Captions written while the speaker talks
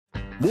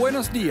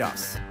Buenos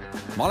dias!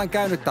 Mä olen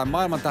käynyt tämän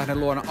maailmantähden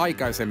luona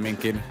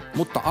aikaisemminkin,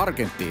 mutta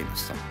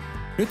Argentiinassa.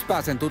 Nyt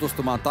pääsen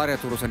tutustumaan Tarja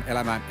Turusen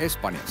elämään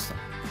Espanjassa.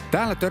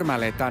 Täällä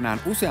törmäilee tänään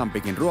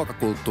useampikin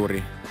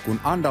ruokakulttuuri, kun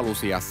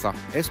Andalusiassa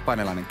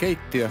espanjalainen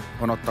keittiö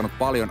on ottanut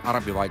paljon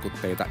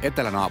arabivaikutteita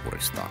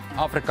etelänaapuristaan.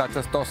 Afrikka itse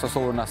asiassa tuossa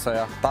suunnassa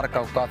ja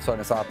tarkkaan kun katsoo,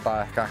 niin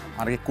saattaa ehkä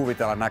ainakin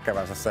kuvitella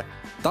näkevänsä se.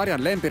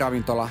 Tarjan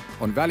lempiravintola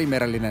on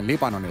välimerellinen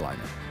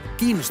libanonilainen.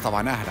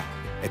 Kiinnostavaa nähdä,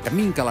 että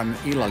minkälainen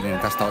illallinen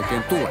tästä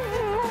oikein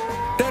tulee.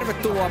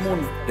 Tervetuloa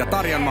mun ja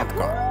Tarjan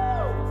matkaan!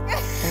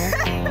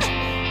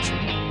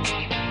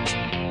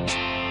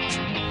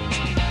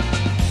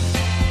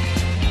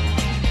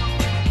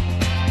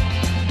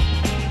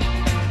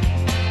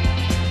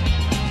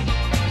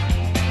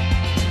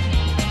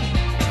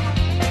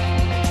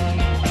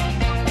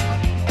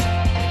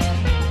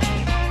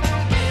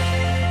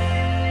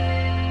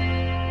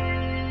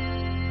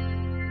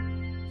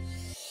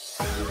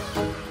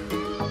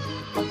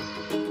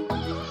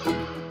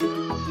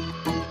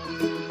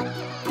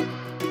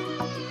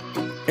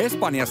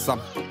 Espanjassa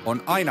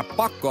on aina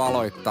pakko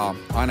aloittaa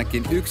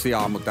ainakin yksi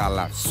aamu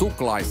tällä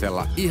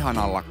suklaisella,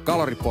 ihanalla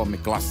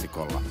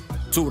kaloripommiklassikolla,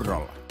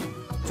 churrolla.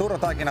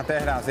 Churrotaikina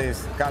tehdään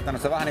siis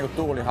käytännössä vähän niin kuin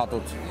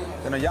tuulihatut.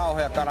 Siinä on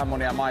jauhoja,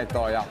 kananmunia,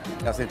 maitoa ja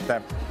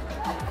sitten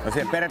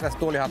siihen periaatteessa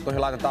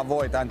tuulihattuihin laitetaan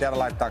voita, en tiedä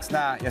laittaako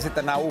nää. Ja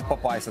sitten nämä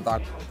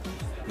uppopaistetaan.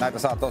 Näitä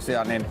saa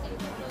tosiaan niin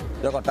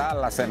joko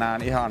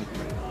tällaisenään ihan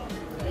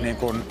niin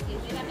kuin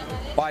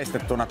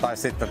paistettuna tai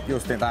sitten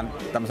justiin tämän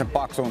tämmöisen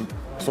paksun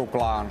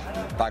suklaan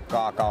tai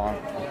kaakaon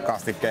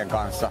kastikkeen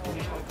kanssa.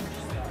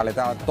 Eli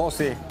tää on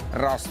tosi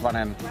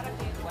rasvanen,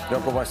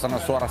 joku voisi sanoa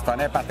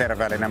suorastaan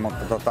epäterveellinen,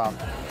 mutta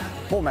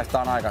mun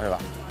mielestä on aika hyvä.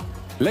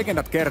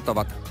 Legendat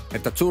kertovat,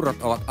 että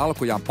churrot ovat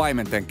alkujaan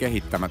paimenten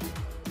kehittämät,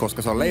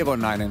 koska se on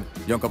leivonnainen,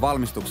 jonka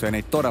valmistukseen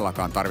ei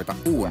todellakaan tarvita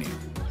uunia.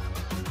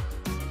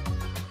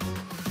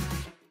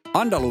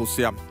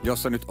 Andalusia,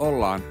 jossa nyt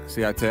ollaan,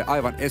 sijaitsee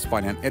aivan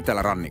Espanjan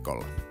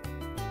etelärannikolla.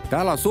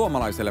 Täällä on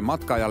suomalaiselle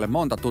matkaajalle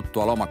monta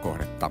tuttua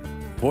lomakohdetta.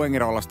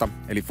 Fuengirollasta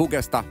eli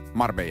Fugesta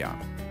Marbellaan.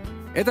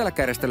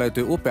 Eteläkäydestä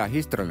löytyy upea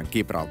historiallinen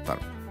Gibraltar.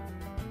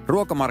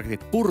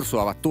 Ruokamarketit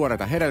pursuavat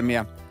tuoreita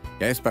hedelmiä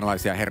ja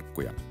espanjalaisia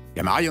herkkuja.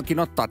 Ja mä aionkin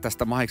ottaa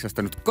tästä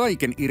mahiksesta nyt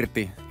kaiken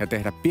irti ja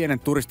tehdä pienen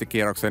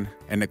turistikierroksen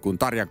ennen kuin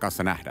Tarjan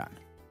kanssa nähdään.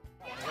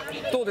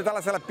 Tultiin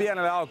tällaiselle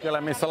pienelle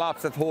aukiolle, missä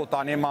lapset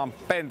huutaa nimaan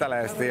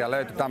penteleesti ja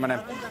löytyi tämmönen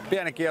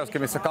pieni kioski,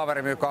 missä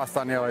kaveri myy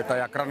kastanjoita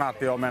ja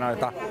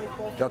granaattiomenoita,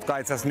 jotka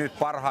itse asiassa nyt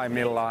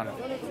parhaimmillaan.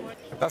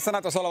 Tässä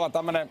näyttäisi olevan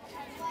tämmönen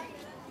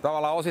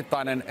tavallaan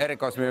osittainen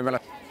erikoismyymälä.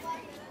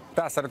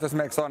 Tässä nyt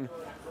esimerkiksi on,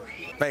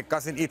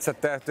 veikkaisin itse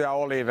tehtyjä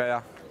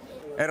oliiveja,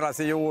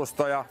 erilaisia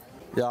juustoja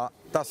ja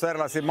tässä on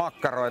erilaisia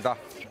makkaroita,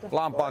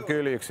 lampaan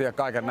kyljyksiä ja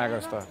kaiken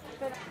näköistä.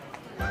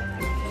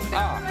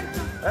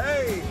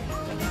 Hei!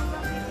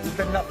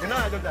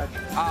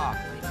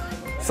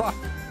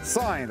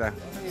 Sain te.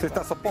 Siis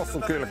tässä on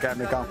possun kylkeä,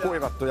 mikä on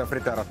kuivattu ja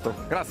friteerattu.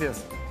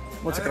 Gracias.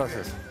 Muchas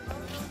gracias.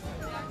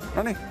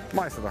 Noniin,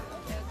 maistetaan.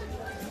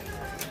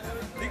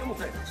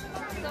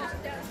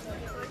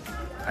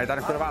 Ei tää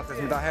nyt kyllä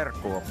välttämättä mitään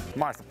herkkua.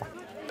 Maistapa.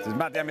 Siis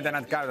mä en tiedä miten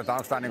näitä käytetään.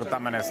 Onko tää niinku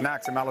tämmönen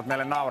snacksi? Mä haluan, että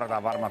meille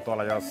naurataan varmaan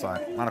tuolla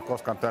jossain. Mä en oo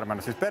koskaan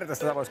törmännyt. Siis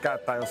periaatteessa tätä voisi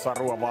käyttää jossain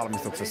ruoan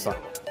valmistuksessa.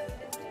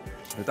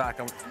 Nyt tää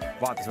ehkä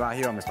vaatis vähän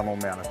hiomista mun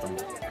mielestä.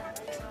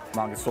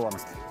 Mä oonkin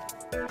Suomesta.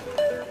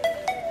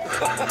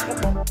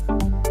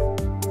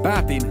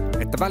 Päätin,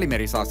 että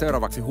Välimeri saa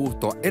seuraavaksi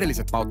huuhtoa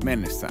edelliset maut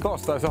mennessään.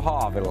 Tosta se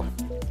haavilla.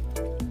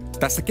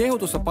 Tässä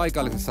kehutussa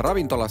paikallisessa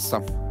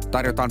ravintolassa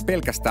tarjotaan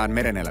pelkästään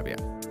mereneläviä.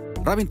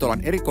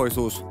 Ravintolan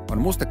erikoisuus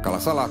on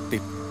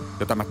mustekkalasalaatti,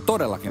 jota mä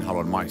todellakin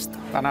haluan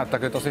maistaa. Tää näyttää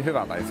kyllä tosi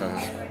hyvältä itse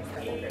asiassa.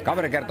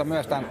 Kaveri kertoi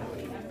myös tämän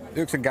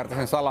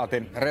yksinkertaisen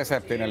salaatin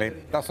reseptin, eli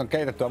tässä on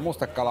keitettyä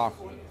mustekalaa,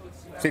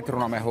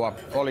 sitruunamehua,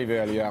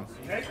 oliiviöljyä,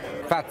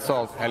 fat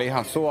salt eli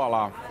ihan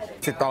suolaa.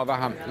 Sitten on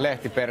vähän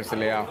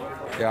lehtipersiliä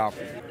ja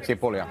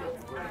sipulia.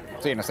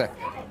 Siinä se.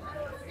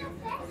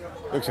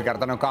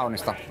 Yksinkertainen on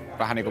kaunista,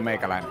 vähän niin kuin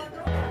meikäläinen.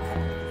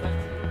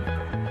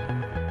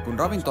 Kun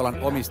ravintolan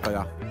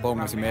omistaja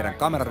pongasi meidän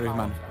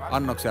kameraryhmän,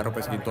 annoksia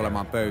rupesikin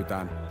tulemaan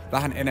pöytään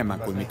vähän enemmän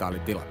kuin mitä oli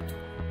tilattu.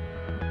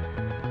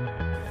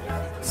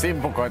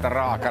 Simpukoita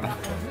raakana.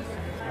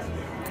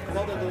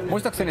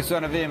 Muistaakseni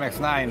syönyt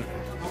viimeksi näin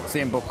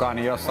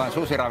simpukkaani jossain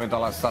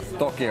sushi-ravintolassa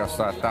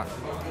Tokiossa, että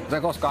se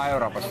ei koskaan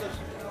Euroopassa.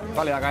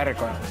 Tämä oli aika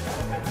erikoinen.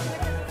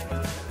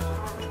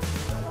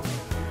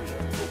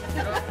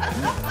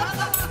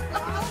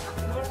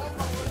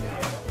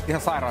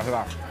 Ihan sairaan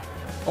hyvä.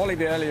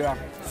 Oliiviöljyä,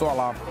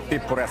 suolaa,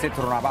 pippuria,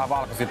 sitruunaa, vähän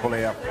valkosipulia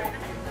ja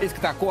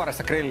isketään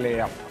kuoressa grilliin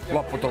ja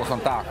lopputulos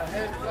on tää.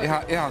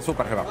 Ihan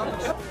superhyvä.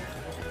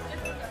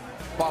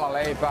 Pala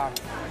leipää.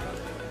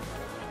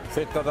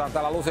 Sitten otetaan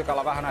täällä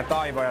lusikalla vähän näitä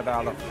aivoja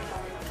täältä.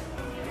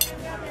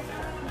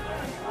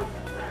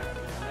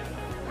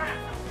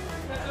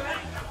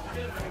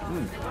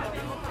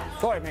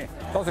 Toimii.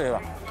 Tosi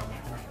hyvä.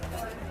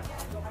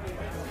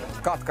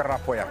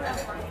 Katkarapuja.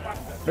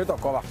 Nyt on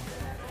kova.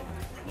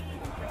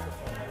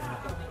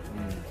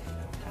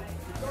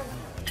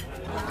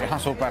 Ihan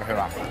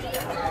superhyvä.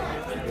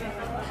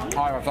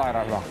 Aivan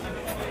sairaan hyvä.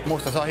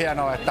 Musta se on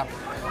hienoa, että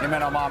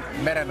nimenomaan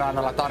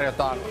merenrannalla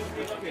tarjotaan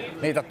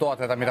niitä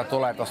tuotteita, mitä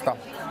tulee tuosta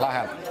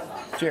läheltä.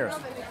 Cheers!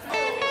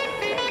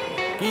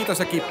 Kiitos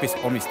ja kippis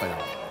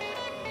omistajalle.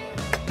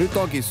 Nyt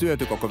onkin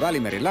syöty koko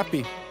Välimeri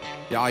läpi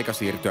ja aika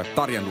siirtyä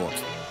Tarjan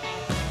luokse.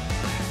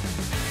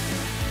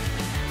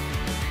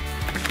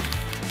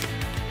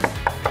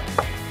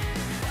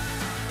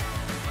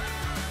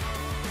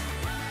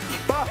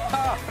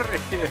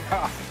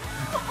 Tarja!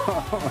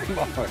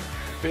 Moi!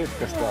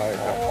 Pitkästä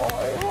aikaa.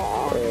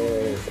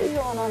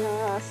 Ihana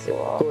nähdä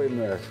sua. Kuin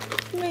myös.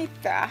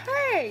 Mitä?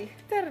 Hei!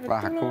 Tervetuloa.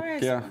 Vähän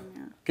kukkia.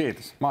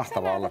 Kiitos.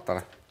 Mahtavaa olla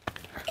täällä.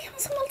 Ihan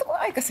samalta kuin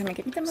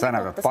aikaisemminkin. Miten Sä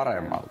näytät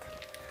paremmalta.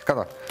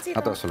 Kato,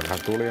 tuossa oli vähän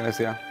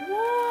tuliaisia.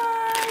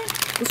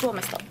 Kun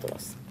Suomesta on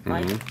tulossa.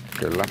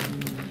 Kyllä.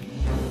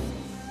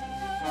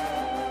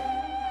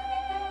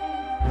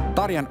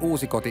 Tarjan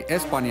uusi koti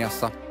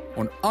Espanjassa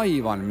on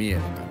aivan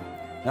mieletön.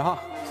 Jaha,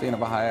 siinä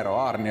vähän ero.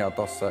 Aarnio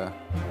tossa ja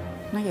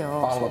No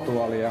joo.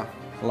 pallotuoli ja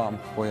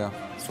lamppuja.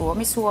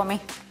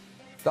 Suomi.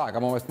 Tää on aika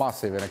mun mielestä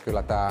massiivinen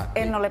kyllä tää.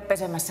 En ole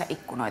pesemässä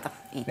ikkunoita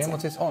itse. Niin,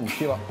 mutta siis on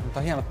kiva. Mutta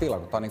on hieno tila,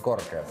 kun tää on niin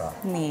korkea tää.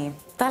 Niin.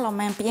 Täällä on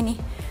meidän pieni,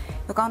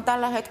 joka on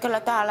tällä hetkellä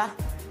täällä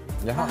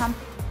vähän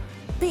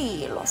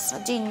piilossa.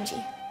 Gingy.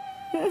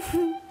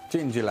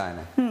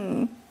 Gingiläinen.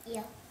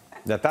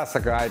 Ja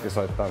tässäkö äiti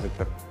soittaa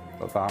sitten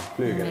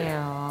flyygeliä?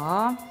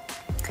 Joo.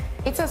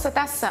 Itse asiassa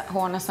tässä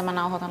huoneessa mä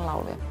nauhoitan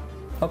lauluja.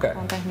 Okei.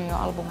 Olen tehnyt jo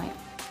albumeja.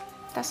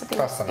 Tässä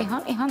tilassa.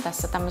 Ihan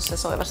tässä tämmöisessä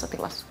soivassa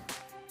tilassa.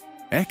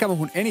 Ehkä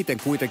muhun eniten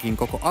kuitenkin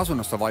koko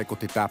asunnossa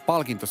vaikutti tää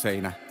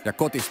palkintoseinä ja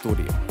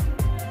kotistudio.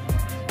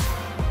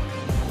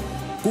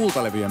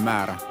 Kultalevyjen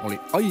määrä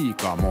oli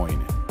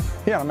aikamoinen.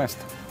 Hieno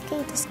mesta.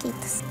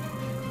 Kiitos.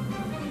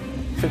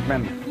 Sitten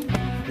mennään.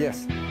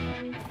 Yes.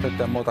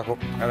 Nyt ei muuta kuin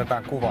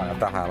jätetään kuvaa ja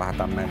tähän ja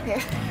lähdetään mennä.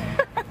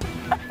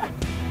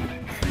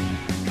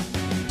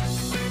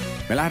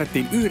 Me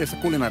lähdettiin yhdessä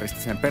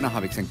kulinaristiseen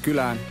Penahaviksen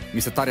kylään,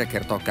 missä Tarja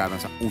kertoo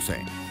käyvänsä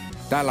usein.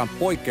 Täällä on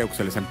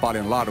poikkeuksellisen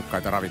paljon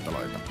laadukkaita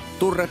ravintoloita.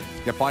 Turret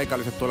ja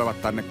paikalliset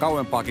tulevat tänne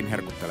kauempaakin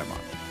herkuttelemaan.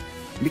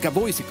 Mikä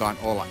voisikaan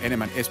olla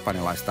enemmän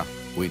espanjalaista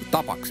kuin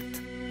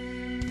tapakset?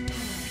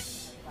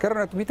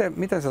 Kerro nyt,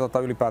 miten se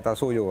ylipäätään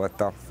sujuu,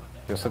 että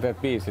jos sä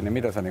teet biisin, niin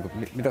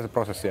mitä se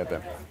prosessi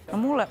eteen? No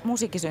mulle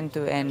musiikki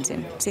syntyy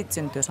ensin, sit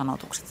syntyy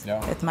sanotukset.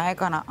 Et mä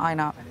ekana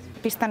aina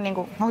pistän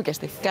niinku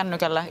oikeesti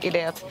kännykällä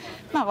ideat.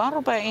 Mä vaan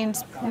rupeen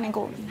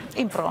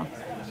improon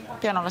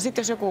pianolla.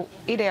 Sitten jos joku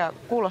idea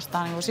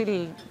kuulostaa niinku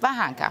sillä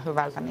vähänkään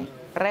hyvältä, niin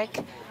rek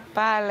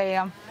päälle.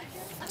 Ja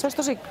se olisi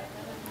tosi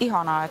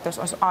ihanaa, että jos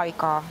olisi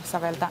aikaa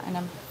säveltää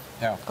enemmän.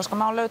 Joo. Koska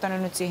mä oon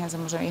löytänyt nyt siihen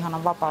semmoisen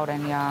ihanan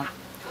vapauden ja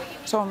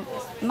se on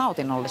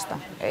nautinnollista.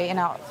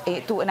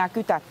 Ei tule enää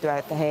kytättyä,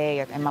 että hei,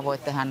 että en mä voi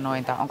tehdä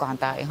noin, tai onkohan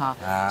tää ihan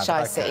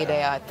shaisse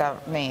idea, että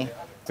niin.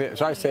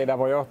 Shaisse idea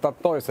voi johtaa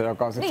toiseen,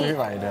 joka on sitten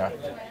hyvä idea.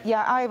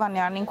 Ja aivan,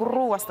 ja niin kuin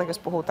ruuasta, jos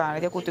puhutaan,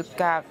 että joku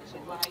tykkää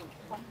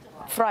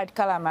fried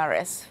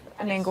calamares,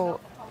 niin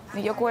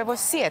joku ei voi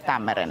sietää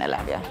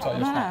mereneläviä.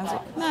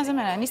 Näin se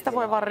menee, niistä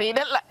voi vaan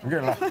riidellä.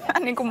 Kyllä.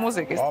 Niin kuin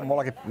musiikista. On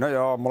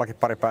mullakin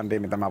pari bändiä,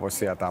 mitä mä vois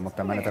sietää,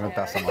 mutta en mä niitä nyt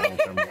tässä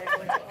mainita.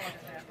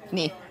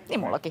 Niin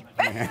mullakin.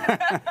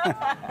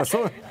 No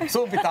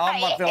sun pitää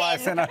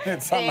ammattilaisena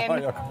nyt sanoa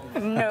joku.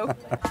 No.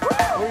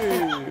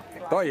 Ui,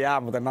 toi jää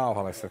muuten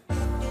nauhalle se.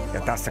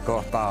 Ja tässä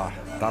kohtaa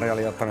Tarja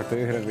oli ottanut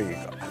yhden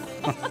viikon.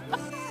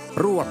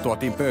 Ruuat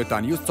tuotiin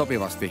pöytään just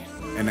sopivasti,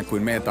 ennen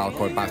kuin meiltä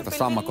alkoi päästä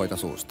sammakoita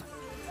suusta.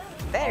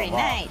 Very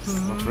nice.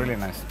 Looks really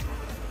nice.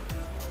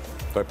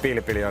 Toi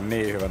pilpili on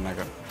niin hyvän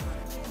näköinen.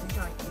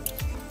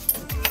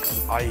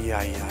 Ai.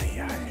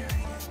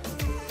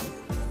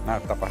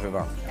 Näyttääpä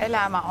hyvää.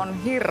 Elämä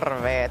on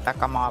hirveetä,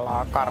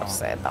 kamalaa,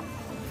 karseeta.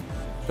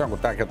 Jonkun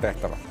tääkin on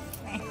tehtävä.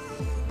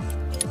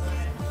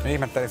 Mä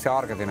ihmettelin siellä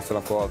Argentiinassa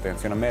silloin, kun oltiin,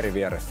 että siinä on meri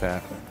vieressä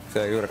ja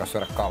se ei yrkäs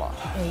syödä kalaa.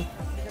 Ei.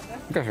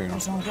 Mikä siinä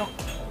on? Se on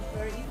joki.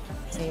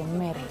 Se ei ole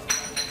meri.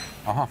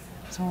 Aha.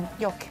 Se on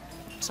joki.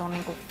 Se on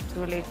niinku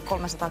yli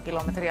 300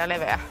 kilometriä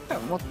leveä,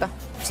 mutta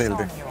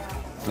silti. Se on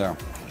joki. Joo.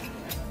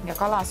 Ja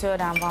kalaa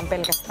syödään vaan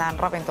pelkästään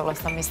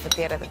ravintolasta, mistä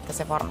tiedät, että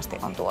se varmasti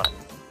on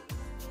tuoretta.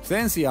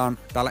 Sen sijaan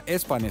täällä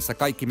Espanjassa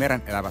kaikki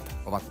merenelävät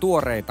ovat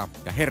tuoreita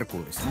ja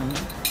herkullisia.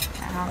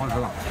 On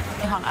hyvä.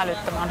 Ihan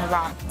älyttömän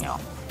hyvää, joo.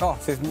 No,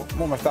 siis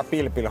mun mielestä tää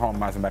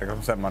pilpil-homma esimerkiksi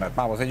on semmonen,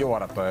 että mä voisin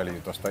juoda toi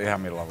öljy tosta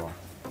ihan milloin vaan.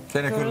 Se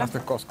ei kyllästy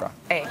koskaan.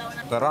 Ei.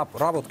 Toi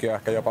ravutkin on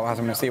ehkä jopa vähän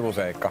semmonen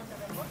sivuseikka.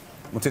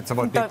 Mut sit sä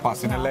voit tippaa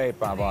sinne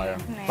leipään vaan ja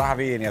vähän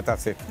viiniä,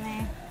 that's it.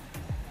 Niin.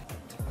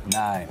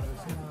 Näin.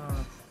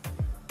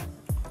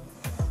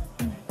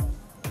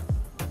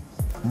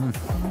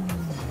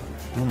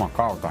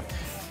 Jumakauta.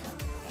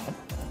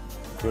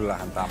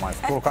 Kyllähän tää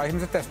maistuu. Kuulkaa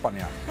ihmiset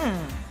Espanjaan.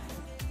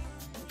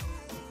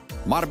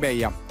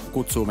 Marbella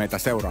kutsuu meitä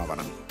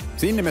seuraavana.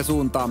 Sinne me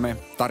suuntaamme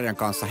Tarjan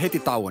kanssa heti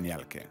tauon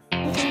jälkeen.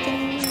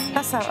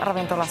 Tässä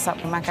ravintolassa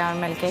mä käyn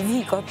melkein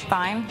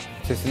viikoittain.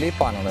 Siis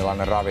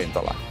libanonilainen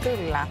ravintola.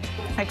 Kyllä.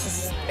 Eikö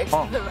se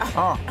hyvä?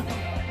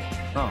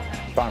 No,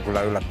 tää on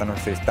kyllä yllättänyt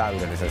siis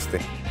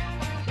täydellisesti.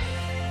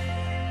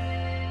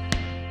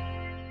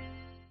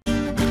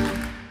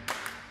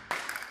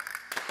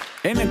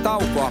 Ennen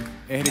taukoa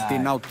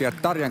ehdittiin nauttia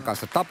Tarjan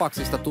kanssa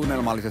tapaksista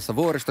tunnelmallisessa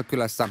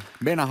vuoristokylässä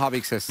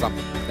Benahaviksessa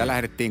ja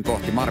lähdettiin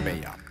kohti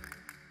Marbellaa.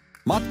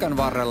 Matkan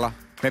varrella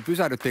me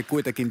pysähdyttiin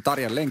kuitenkin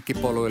Tarjan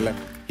lenkkipoluille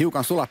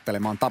hiukan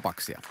sulattelemaan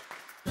tapaksia.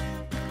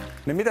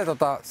 Niin miten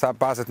sä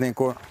pääset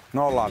niinku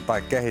nollaan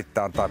tai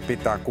kehittämään tai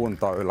pitää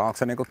kuntoa yllä? Onko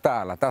se niinku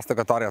täällä?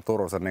 Tästäkö Tarja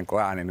Turusen niinku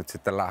ääni nyt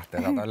sitten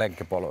lähtee täältä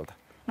lenkkipolulta?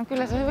 No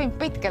kyllä se hyvin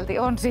pitkälti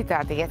on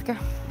sitä, tiedätkö?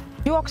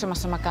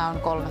 Juoksemassa mä käyn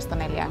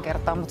 3-4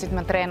 kertaa, mutta sitten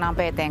mä treenaan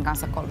PT:n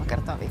kanssa 3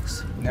 kertaa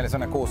viikossa. Eli se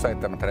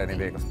on 6-7 treeniä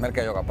viikossa,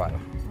 melkein joka päivä.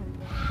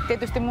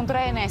 Tietysti mun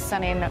treeneissä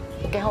niin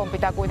kehon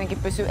pitää kuitenkin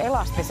pysyä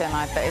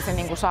elastisena, että ei se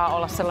niinku saa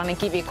olla sellainen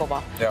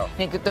kivikova. Joo.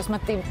 Niin jos mä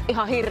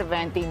ihan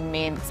hirveän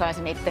timmiin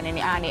saisin itteni,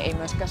 niin ääni ei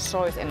myöskään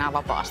soisi enää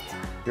vapaasti.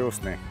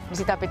 Just niin.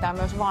 Sitä pitää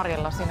myös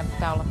varjella. Siinä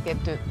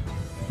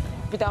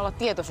pitää olla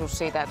tietoisuus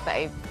siitä, että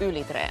ei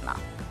ylitreenaa.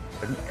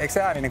 Eikö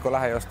se ääni niinku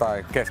lähde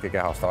jostain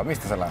keskikehosta vai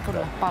mistä se lähtee?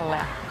 Kyllä,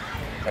 palleja.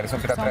 Eli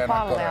sun pitää se on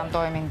treenaa pallean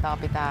toimintaa,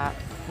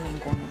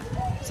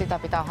 sitä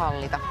pitää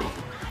hallita.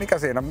 Mikä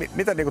siinä?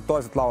 Miten niinku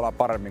toiset laulaa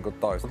paremmin kuin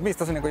toiset?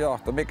 Mistä se niinku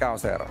johtuu? Mikä on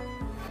se ero?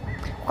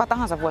 Kuka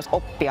tahansa voisi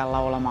oppia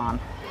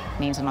laulamaan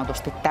niin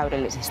sanotusti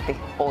täydellisesti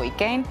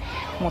oikein,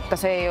 mutta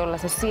se, jolla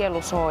se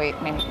sielu soi,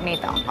 niin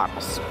niitä on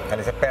harvassa.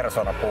 Eli se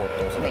persona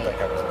puuttuu siitä niin.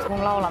 tekemisestä.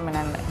 Kun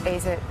laulaminen ei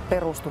se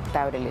perustu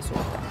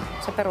täydellisyyteen.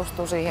 Se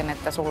perustuu siihen,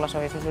 että sulla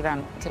soi se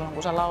sydän silloin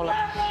kun sä laulat.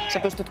 Sä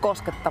pystyt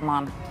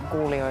koskettamaan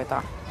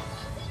kuulijoita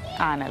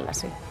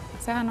äänelläsi.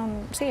 Sehän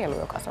on sielu,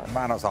 joka soi.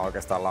 Mä en osaa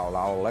oikeastaan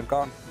laulaa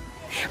ollenkaan.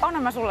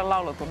 Onhan mä sulle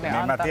laulutunnin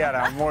niin antanut. Mä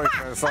tiedän,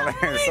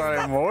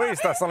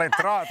 se oli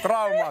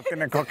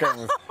traumaattinen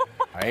kokemus.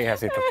 Eihän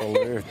siitä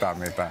tullut yhtään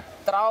mitään.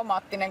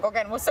 Traumaattinen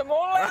kokemus se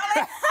mulle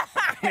oli.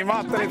 Niin mä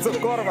ajattelin, että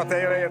sun korvat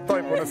ei ole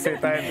toipunut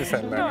siitä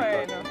entiselleen. No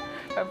ei no,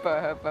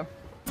 höpö.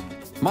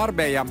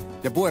 Marbella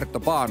ja Puerto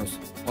Banús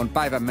on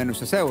päivän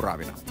mennyssä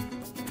seuraavina.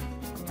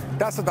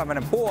 Tässä on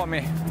tämmönen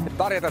puomi.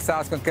 Tarja tässä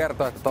äsken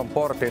kertoi, että ton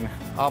portin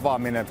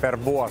avaaminen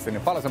per vuosi,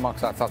 niin paljon se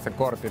maksaa, että saat sen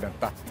kortin,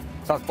 että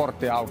saat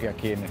porttia auki ja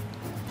kiinni?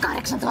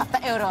 8 000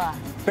 €.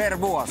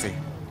 Per vuosi?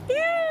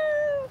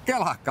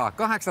 Kelakkaa,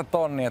 8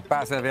 tonnia, että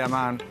pääsee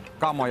viemään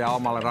kamoja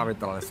omalle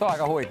ravintolalle. Se on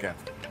aika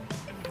huikeet.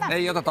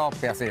 Ei oteta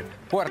oppia siitä.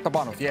 Puerto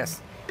Banús,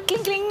 yes.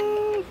 Kling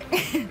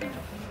kling!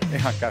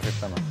 Ihan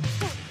käsittämättä.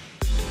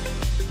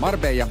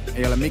 Marbella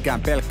ei ole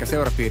mikään pelkkä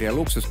seurapiirien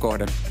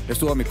luksuskohde ja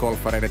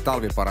suomikolffareiden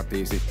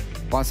talviparatiisi,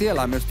 vaan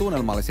siellä on myös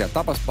tunnelmallisia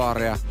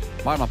tapaspaareja,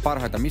 maailman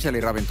parhaita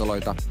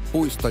Michelin-ravintoloita,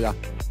 puistoja,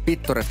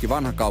 pittoreski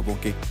vanha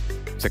kaupunki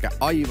sekä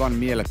aivan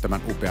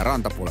mielettömän upea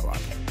rantapulevaari.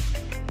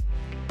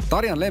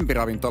 Tarjan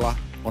lempiravintola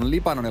on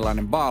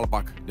libanonilainen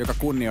baalbak, joka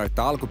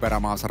kunnioittaa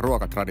alkuperämaansa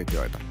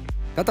ruokatraditioita.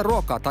 Tätä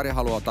ruokaa Tarja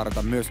haluaa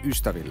tarjota myös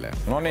ystävilleen.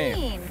 No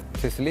niin,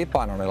 siis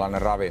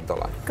libanonilainen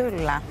ravintola.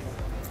 Kyllä.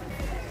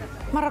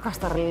 Mä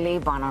rakastan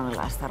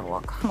libanonilaista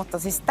ruokaa. Mutta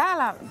siis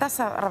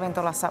tässä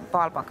ravintolassa,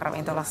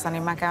 baalbak-ravintolassa,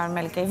 niin mä käyn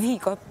melkein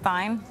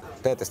viikoittain.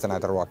 Teette sitä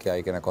näitä ruokia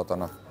ikinä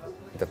kotona?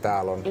 Mitä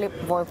täällä on?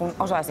 Voi kun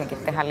osaisinkin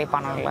tehdä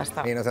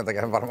libanonilaista. Niin, no sen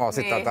takia varmaan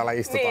osittain niin, täällä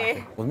istutaankin.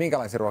 niin. Mutta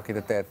minkälaisia ruokia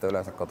te teette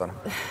yleensä kotona?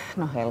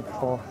 No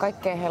helppoa.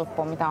 Kaikkea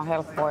helppoa, mitä on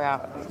helppoa ja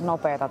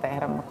nopeata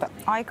tehdä, mutta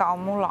aika on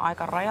mulla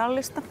aika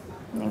rajallista.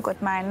 Niin kuin,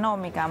 että mä en oo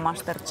mikään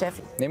masterchef.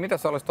 Niin mitä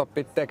sä olisit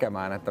oppia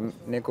tekemään? Että,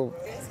 niinku...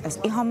 Olisi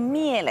ihan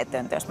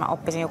mieletöntä, jos mä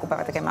oppisin joku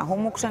päivä tekemään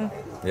hummuksen.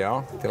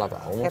 Joo,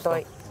 tilataan hummusta. Ja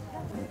toi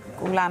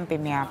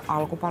lämpimiä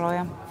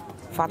alkupaloja.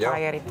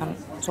 Fatajerit on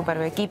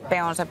superhyviä.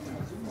 Kippe on se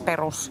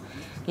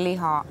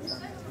perusliha.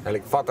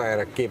 Eli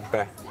fatajer,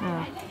 kippe.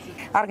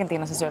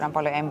 Argentiinassa syödään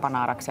paljon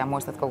empanaadaksia.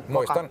 Muistatko, kun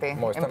kokattiin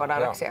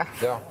empanaadaksia?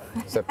 Joo,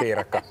 se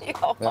piirakka.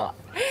 Joo.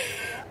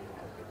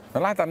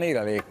 No lähdetään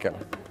niillä liikkeelle.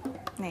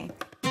 Niin.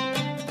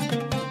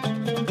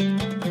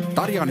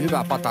 Tarja on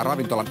hyvää pataa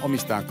ravintolan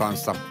omistajan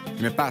kanssa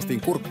ja me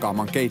päästiin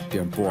kurkkaamaan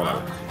keittiön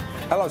puolelle.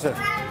 Hello, chef.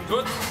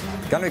 Good.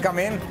 Can we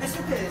come in?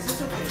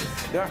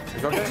 Yeah,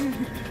 it's okay.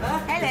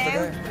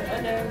 Hello.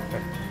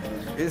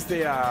 Is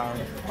the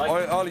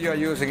oil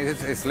you're using,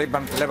 is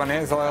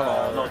Lebanese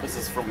oil? No, this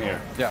is from here.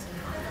 Yeah.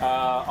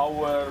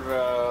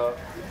 Our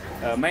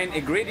main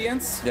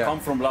ingredients come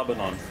from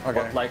Lebanon.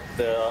 Okay. But like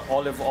the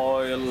olive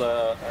oil,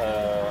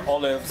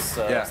 olives,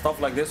 stuff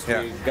like this,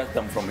 we get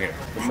them from here.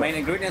 The main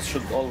ingredients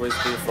should always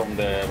be from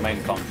the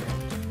main country.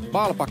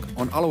 Baalbak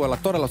on alueella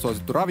todella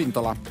suosittu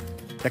ravintola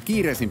ja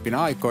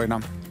kiireisimpinä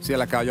aikoina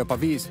siellä käy jopa 500–600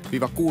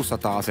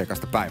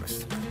 asiakasta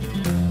päivässä.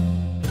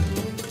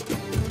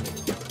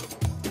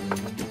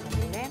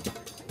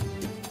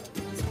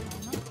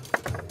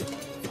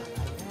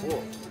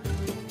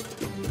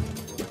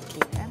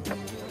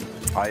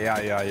 Ai.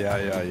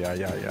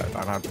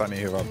 Tää näyttää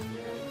niin hyvältä.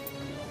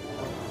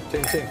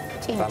 Ching.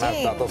 Tää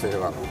näyttää tosi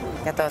hyvältä.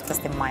 Ja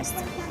toivottavasti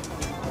maistuu.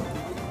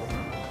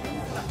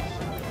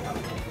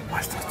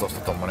 Maistaisi tosta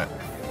tommonen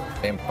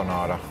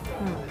empanada.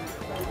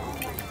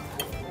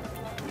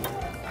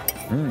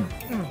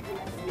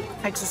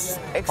 Eikö se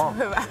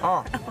hyvä?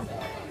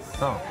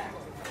 No.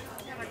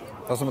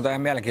 Tuossa on muuten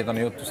ihan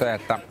mielenkiintoinen juttu se,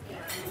 että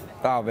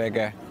tää on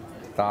vege,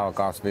 tää on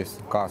kasvis,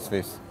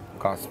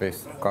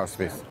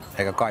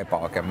 eikä kaipaa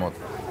oikein muuta.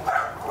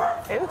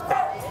 Ei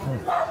yhtään.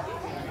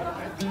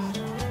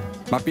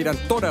 Mä pidän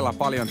todella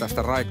paljon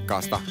tästä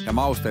raikkaasta ja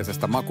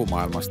mausteisesta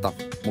makumaailmasta,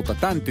 mutta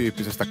tämän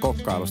tyyppisestä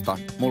kokkailusta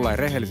mulla ei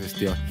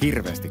rehellisesti ole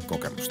hirveästi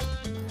kokemusta.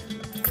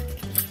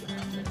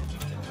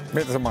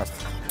 Miltä se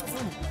maistuu?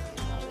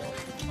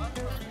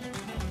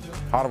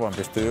 Harvoin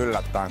pystyy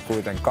yllättämään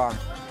kuitenkaan.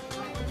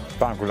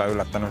 Tää on kyllä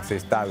yllättänyt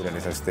siis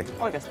täydellisesti.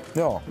 Oikeesti?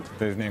 Joo,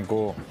 siis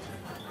niinku...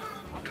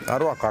 Tää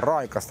ruoka on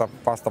raikasta,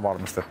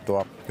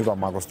 vastavalmistettua, hyvän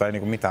makusta, ei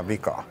niinku mitään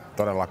vikaa.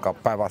 Todellakaan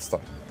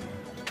päinvastoin.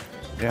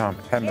 Ihan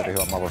hemmetin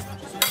hyvän makusta.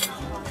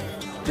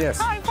 Jes,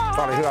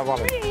 tää oli hyvä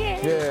valinta.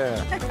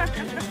 Yeah.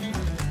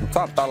 Mut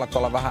saattaa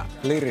olla vähän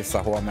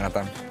lirissä huomenna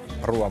tän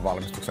ruoan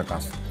valmistuksen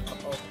kanssa.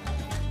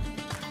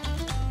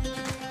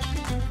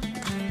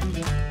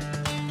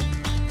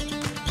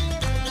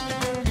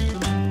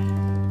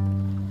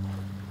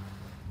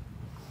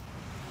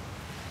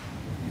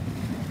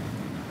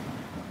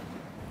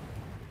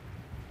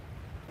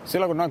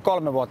 Silloin kun noin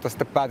 3 vuotta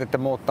sitten päätitte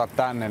muuttaa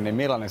tänne, niin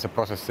millainen se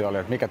prosessi oli?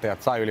 Että mikä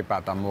teidät sai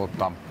ylipäätään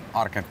muuttaa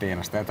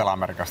Argentiinasta,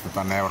 Etelä-Amerikasta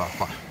tänne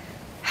Eurooppaan?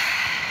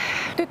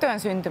 Tytön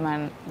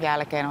syntymän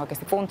jälkeen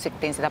oikeasti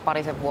funtsittiin sitä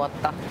parisen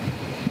vuotta,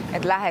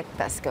 että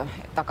lähettäisikö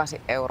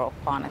takaisin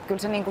Eurooppaan. Että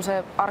kyllä se, niin kuin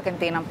se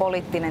Argentiinan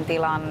poliittinen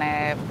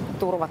tilanne,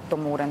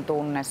 turvattomuuden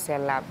tunne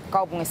siellä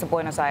kaupungissa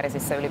Buenos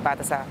Airesissa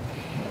ylipäätänsä,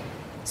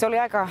 se oli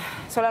aika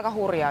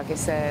hurjaakin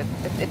se,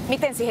 että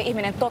miten siihen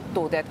ihminen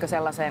tottuu, tiedätkö,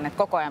 sellaiseen, että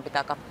koko ajan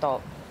pitää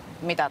katsoa,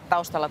 mitä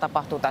taustalla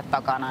tapahtuu tai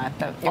takana.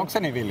 Onko se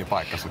niin villi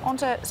paikka sitten?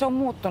 Se on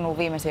muuttunut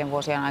viimeisien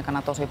vuosien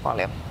aikana tosi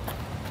paljon.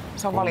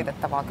 Se on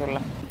valitettavaa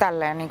kyllä.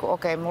 Tälleen niin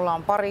okei, mulla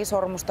on pari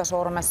sormusta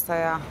sormessa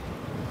ja...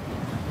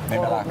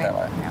 Niin ne lähtee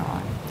vai? Joo,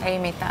 ei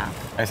mitään.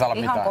 Ei saa olla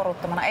ihan mitään?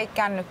 koruttomana, ei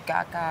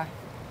kännykkääkään.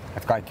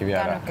 Että kaikki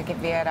viedään?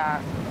 Kännykkäkin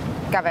viedään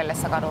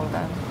kävellessä kadulta.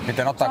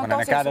 Miten, ottaako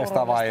ne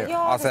kädestä vai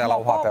aseella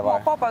uhate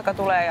vai? Poika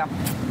tulee ja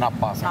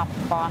nappaa sen.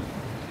 Nappaa.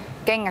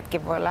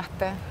 Kengätkin voi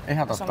lähteä.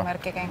 Ihan totta. Se on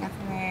merkkikengät.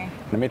 Niin.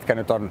 No mitkä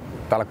nyt on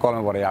tällä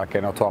 3 vuoden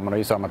jälkeen, olet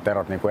huomannut isommat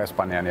erot niin kuin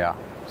Espanjan ja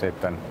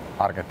sitten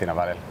Argentiinan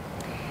välillä?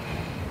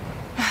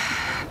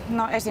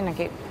 No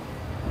ensinnäkin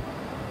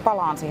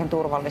palaan siihen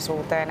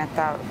turvallisuuteen,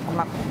 että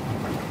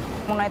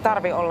mun ei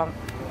tarvi olla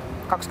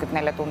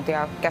 24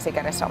 tuntia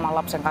käsikädessä oman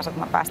lapsen kanssa,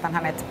 että mä päästän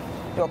hänet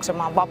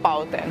juoksemaan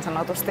vapauteen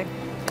sanotusti.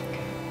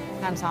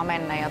 Hän saa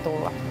mennä ja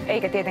tulla.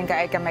 Eikä tietenkään,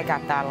 eikä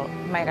mekään täällä.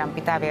 Meidän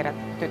pitää viedä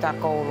tytär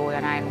kouluun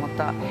ja näin,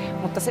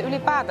 mutta se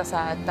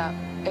ylipäätänsä, että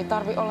ei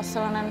tarvi olla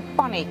sellainen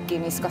paniikki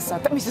niskassa,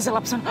 että missä se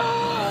lapsi on.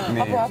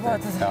 Niin, apua.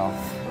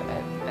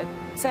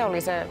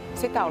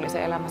 Sitä oli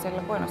se elämä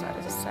siellä Buenos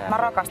Airesissa. Mä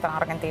rakastan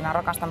Argentiinaa,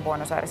 rakastan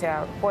Buenos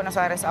Airesia. Buenos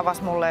Aires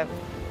avasi mulle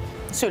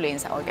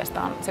sylinsä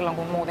oikeastaan silloin,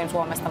 kun muutin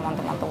Suomesta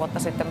monta vuotta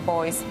sitten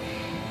pois.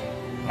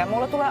 Ja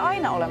mulla tulee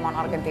aina olemaan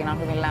Argentiinaan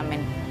hyvin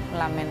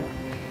lämmin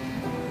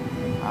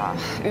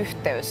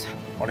yhteys.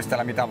 Olisi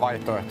teillä mitään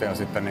vaihtoehtoja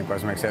sitten niin kuin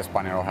esimerkiksi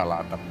Espanjan ohella,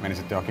 että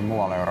menisitte johonkin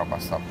muualle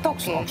Euroopassa?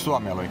 Toki. Onko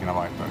Suomi ollut ikinä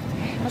vaihtoehto?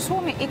 No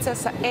Suomi itse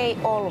asiassa ei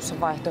ollut se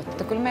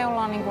vaihtoehto. Kyllä me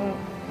ollaan niin kuin,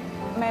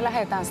 me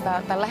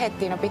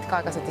lähdettiin jo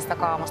pitkäaikaisesti sitä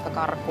kaamasta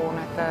karkuun.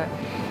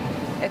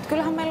 Että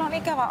kyllähän meillä on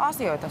ikävä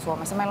asioita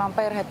Suomessa. Meillä on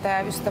perhettä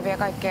ja ystäviä ja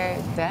kaikkea.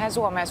 Eihän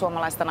Suomea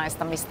suomalaista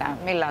naista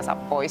millään saa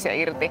pois ja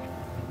irti.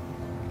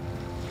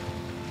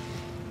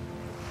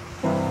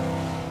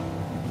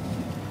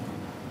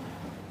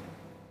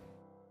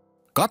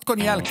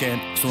 Katkon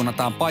jälkeen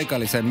suunnataan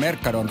paikalliseen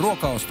Mercadon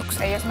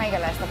ruokaostokseen. Ei jos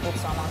meikäläistä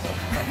putsaamaan.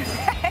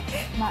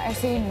 Mä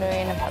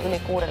esiinnyin yli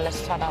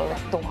 600 000.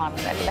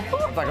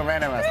 Otetaanko me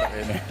enemmän sitä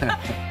viiniä?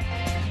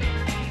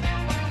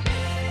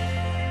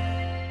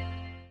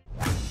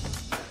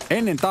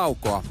 Ennen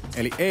taukoa,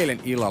 eli eilen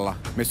illalla,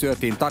 me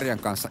syötiin Tarjan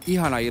kanssa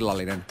ihana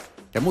illallinen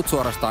ja mut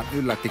suorastaan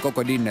yllätti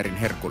koko dinnerin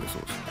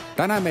herkullisuus.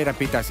 Tänään meidän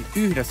pitäisi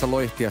yhdessä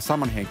loihtia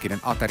samanhenkinen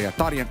ateria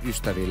Tarjan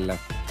ystäville,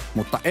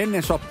 mutta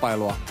ennen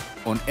shoppailua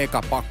on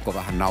eka pakko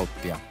vähän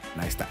nauttia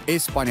näistä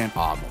Espanjan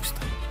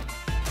aamuista.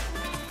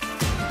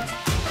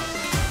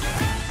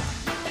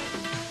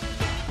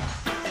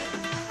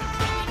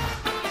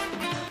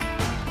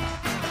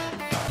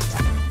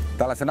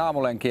 Tällaisen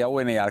aamulenkin ja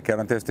uinin jälkeen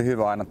on tietysti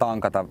hyvä aina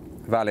tankata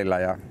välillä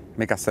ja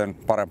mikä sen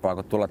parempaa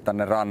kuin tulla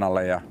tänne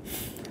rannalle ja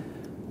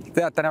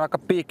tehdä tänne vaikka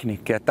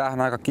piknikkiä. Tämähän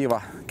on aika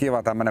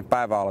kiva tämmönen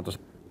päiväaloitus.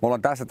 Mulla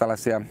on tässä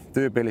tällaisia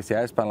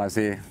tyypillisiä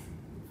espanjalaisia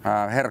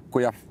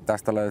herkkuja.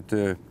 Tästä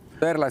löytyy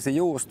erilaisia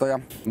juustoja,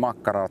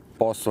 makkarat,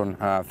 possun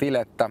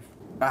filettä.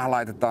 Vähän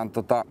laitetaan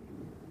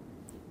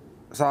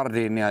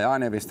sardiinia ja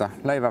anevista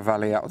leivän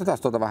väliin ja otetaan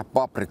tuolta vähän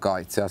paprikaa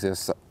itse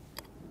asiassa.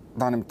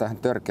 Tää on nimittäin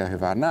ihan törkeä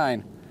hyvää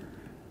näin.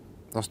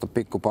 Tosta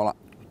pikkupala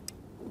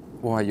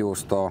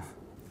vuohenjuustoa.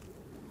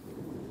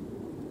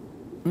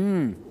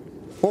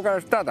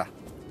 Kokeilisi tätä?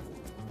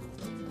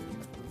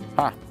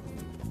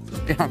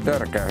 Ihan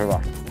törkeä hyvä.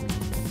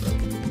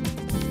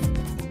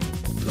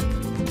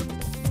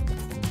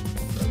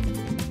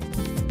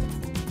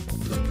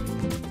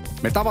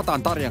 Me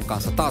tavataan Tarjan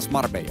kanssa taas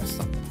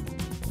Marbellassa.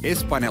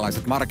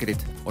 Espanjalaiset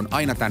marketit on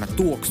aina täynnä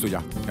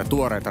tuoksuja ja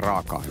tuoreita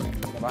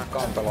raaka-aineita. Vähän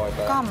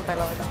kampeloita.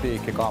 Kampeloita.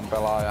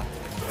 Piikkikampelaa ja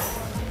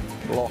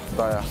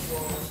lohta ja...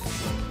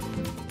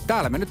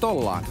 Täällä me nyt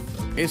ollaan,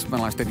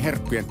 espanjalaisten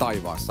herkkujen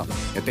taivaassa,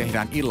 ja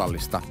tehdään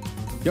illallista,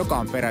 joka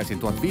on peräisin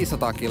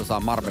 1500 kilsaa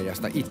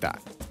Marbellasta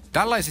itään.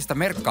 Tällaisista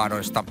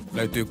merkkaadoista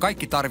löytyy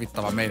kaikki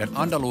tarvittava meidän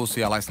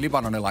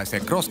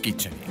andalusialais-libanonilaiseen cross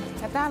kitcheniin.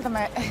 Ja täältä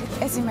me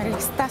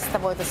esimerkiksi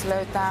tästä voitaisiin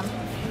löytää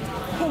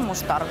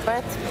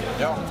hummustarpeet.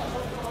 Joo.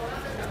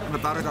 Me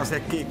tarvitaan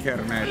siihen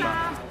kiikherneitä.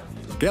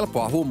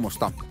 Kelpoa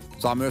hummusta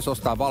saa myös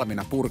ostaa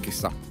valmiina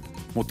purkissa,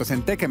 mutta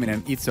sen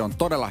tekeminen itse on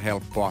todella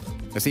helppoa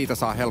ja siitä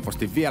saa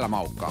helposti vielä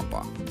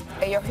maukkaampaa.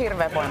 Ei ole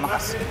hirveän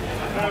voimakas,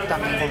 mutta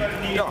niin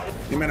kuin... Joo,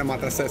 nimenomaan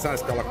tässä ei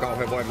saisi olla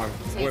kauhean voimakas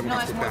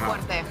kun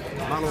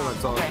tehdään. Mä luulen,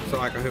 että se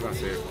on aika hyvä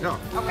siinä. Joo.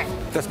 Okei.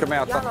 Pitäisikö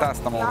me ottaa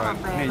tästä mulle?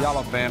 Niin,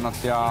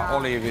 jalopeenot ja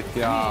oliivit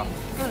ja...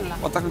 Niin, kyllä.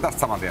 Ottaako me tästä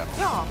saman tien?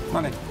 Joo.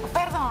 Noniin.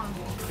 Perdon.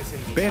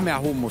 Pehmeä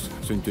hummus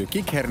syntyy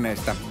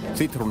kikherneistä,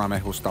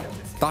 sitruunamehusta,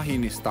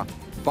 tahinista,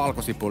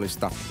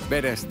 valkosipulista,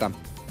 vedestä,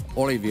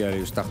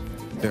 oliiviöljystä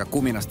sekä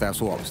kuminasta ja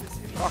suolasta.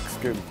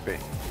 20.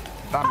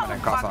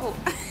 Tämmönen kasa.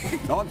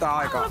 No on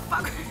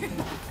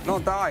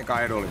tää aika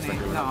edullista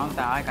kyllä. No on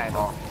tää aika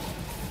edullista.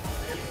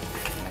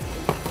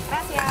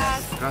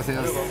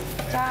 Gracias.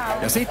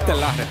 Ciao. Ja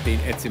sitten lähdettiin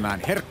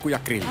etsimään herkkuja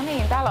grill. No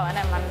niin, täällä on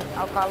enemmän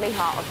alkaa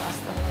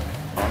liha-osasta.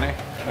 Noniin.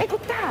 Ei kun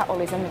tää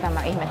oli se, mitä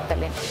mä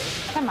ihmettelin.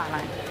 Tämä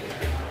näin.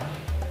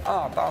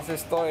 Tää on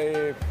siis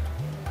toi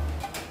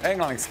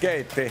englanniksi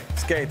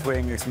skate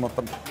wingiksi,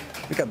 mutta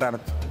mikä tää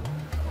nyt?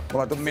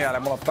 Mulla ei tuu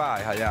mieleen, mulla on pää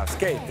ihan jää.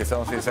 Skeitti, se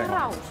on siis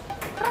englanniksi.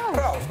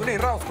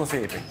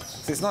 Rauskusiipi.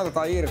 Siis noi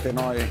otetaan irti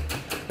noi.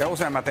 Ja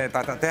usein mä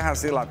tehdään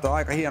sillä, että on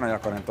aika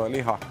hienojakoinen toi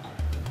liha.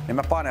 Niin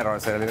mä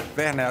paneroin sen, eli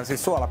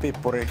siis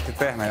suolapippuri, sit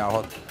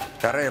vehnäjauhot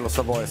ja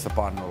reilussa voissa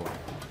pannulla.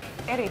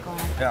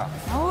 Erikoinen. Joo.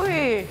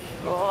 Ui!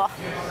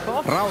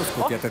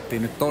 Rauskut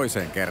jätettiin nyt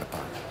toiseen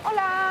kertaan.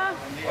 Hola!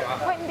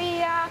 Buen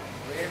día!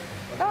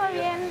 ¿Todo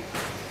bien?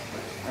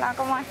 Hola,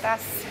 ¿cómo estás?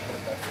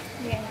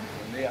 Bien.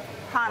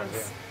 Hans,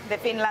 de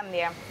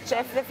Finlandia.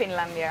 Chef de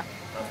Finlandia.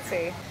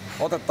 Sí.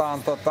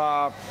 Otetaan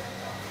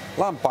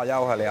lampaan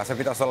jauhelia. Se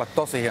pitäisi olla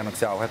tosi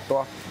hienoksi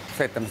jauhettua.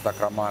 700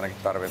 grammaa ainakin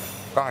tarvitaan.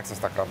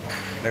 800 grammaa.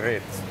 Niin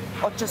riittäisi.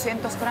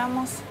 800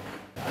 gramos.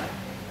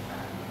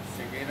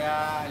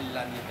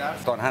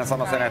 Hän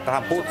sanoi sen, että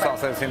hän putsaa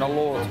sen, siinä on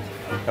luut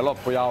ja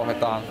loppu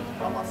jauhetaan.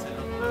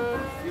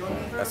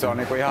 Ja se on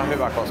niinku ihan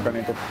hyvä, koska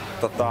niinku,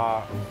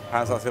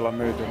 hän saa silloin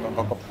myytyä ton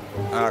koko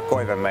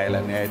koive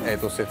meille, niin ei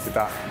tule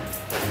sitä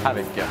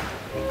hävikkiä.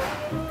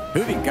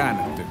 Hyvin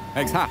käännetty,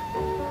 eiks hä?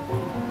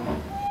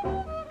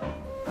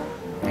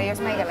 Ei jos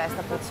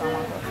meikäläistä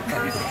putsaamaan.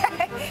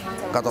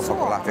 Kato,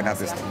 kun lähti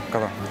nätistä.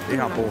 Kato,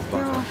 ihan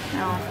puhtaan.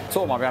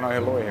 Zoomaa vielä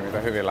noihin luihin,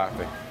 miten hyvin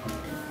lähti.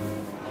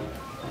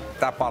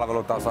 Tää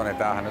palvelutaso, niin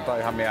tämähän nyt on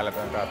ihan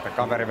mieletöntä, että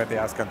kaveri veti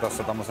äsken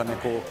tuossa tommosen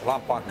niinku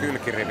lampaan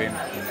kylkirivin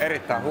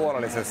erittäin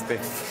huolellisesti.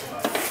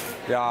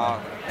 Ja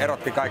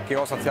erotti kaikki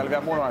osat, siellä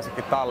vielä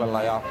munalaisetkin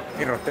tallella ja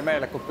irrotti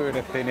meille, kun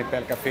pyydettiin, niin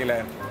pelkä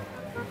fileen.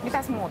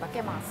 Mitäs muuta?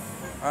 Kemas?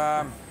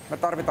 Me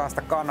tarvitaan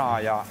sitä kanaa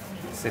ja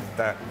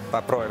sitten,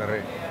 tai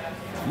broileria.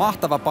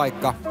 Mahtava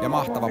paikka ja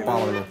mahtava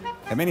palvelu.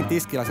 Ja menin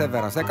tiskillä sen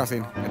verran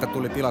sekasin, että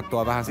tuli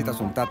tilattua vähän sitä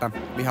sun tätä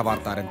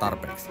lihavartaiden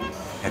tarpeeksi.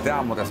 Ja tää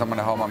on muuten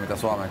semmonen homma, mitä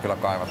Suomeen kyllä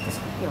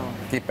kaivattaisiin. Joo.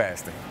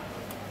 Kipeästi.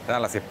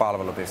 Tällaisia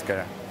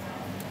palvelutiskejä.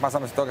 Mä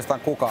sanoisin, että oikeastaan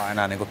kukaan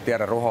enää niinku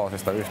tiedä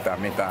ruhoosista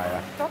yhtään mitään.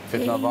 Ja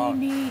sit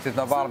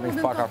ne on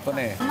valmiiksi pakattu.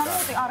 Niin. Mä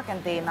muutin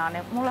Argentiinaan,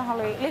 niin mulle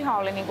liha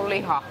oli niinku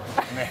liha.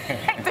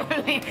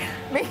 Tyyli,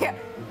 mikä?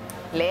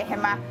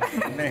 Lehmä.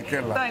 Niin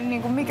kyllä. Tai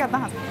niinku mikä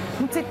tahansa.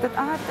 Mut sitten,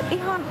 että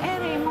ihan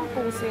eri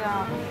makuisia.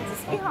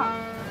 Siis ihan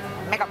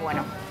mega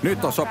bueno.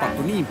 Nyt on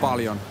sopattu niin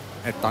paljon,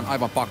 että on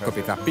aivan pakko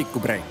pitää pikku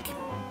breikki.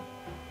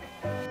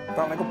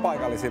 Tää on niinku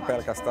paikallisia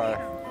pelkästään.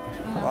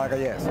 Aika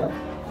jees.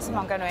 Mä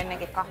oon käynyt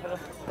ennenkin kahvilla.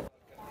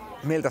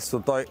 Miltäs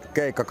sun toi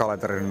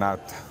keikkakalenteri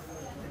näyttää?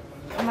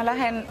 Mä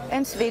lähden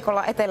ensi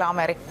viikolla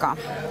Etelä-Amerikkaan.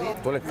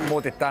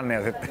 Muutit tänne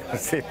ja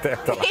sitten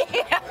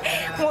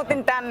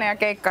Muutin tänne ja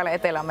keikkailen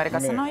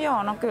Etelä-Amerikassa. Niin. No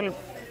joo, no kyllä.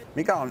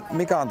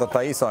 Mikä on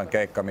isoin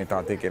keikka, mitä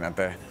oot ikinä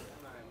tehnyt?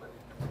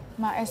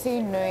 Mä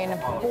esiinnyin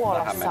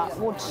Puolassa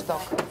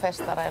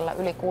Woodstock-festareilla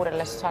yli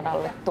 600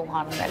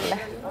 000.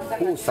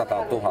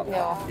 600 000?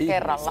 Joo, ihmistä.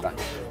 Kerralla.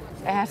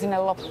 Eihän sinne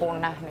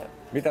loppuun nähnyt.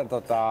 Miten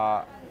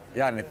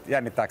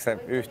jännittääkö se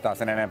yhtään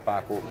sen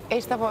enempää kuin...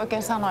 Ei sitä voi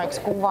oikein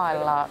sanoiksi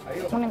kuvailla.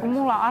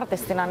 Mulla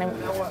artistina, niin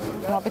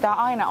mulla pitää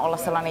aina olla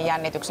sellainen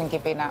jännityksen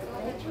kipinä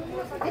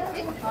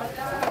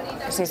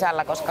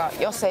sisällä, koska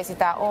jos ei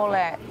sitä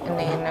ole,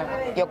 niin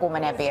joku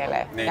menee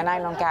pieleen. Niin. Ja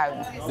näin on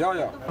käynyt. Joo.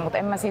 Mutta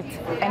en mä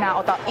sit enää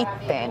ota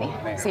itteeni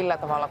sillä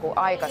tavalla kuin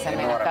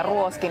aikaisemmin, että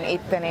ruoskin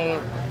itteni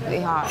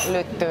ihan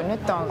lyttyyn.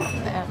 Nyt on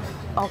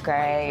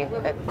okei.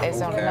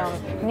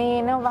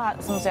 Ne on vähän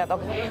semmoisia,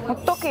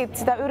 mutta toki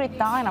sitä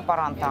yrittää aina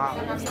parantaa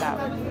sitä.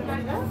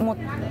 Mut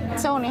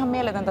se on ihan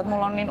mieletöntä, että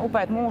mulla on niin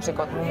upeat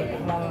muusikot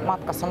mun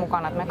matkassa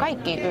mukana, että me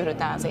kaikki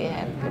yhdytään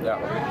siihen.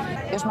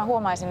 Jos mä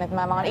huomaisin, että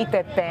mä vaan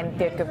itse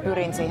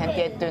pyrin siihen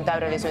tiettyyn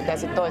täydellisyyteen ja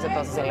sitten toiset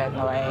on silleen,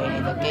 että no ei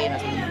niitä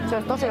kiinnosta. Se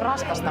on tosi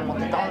raskasta,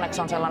 mutta että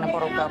onneksi on sellainen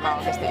porukka, joka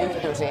oikeasti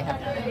yhtyy siihen.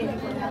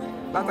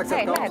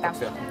 Lähdetään.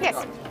 Yes.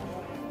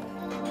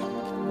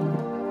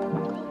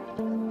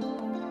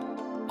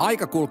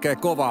 Aika kulkee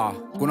kovaa,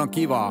 kun on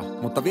kivaa,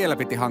 mutta vielä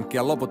piti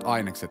hankkia loput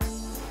ainekset.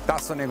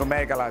 Tässä on niinku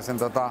meikäläisen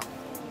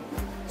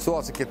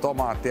suosikki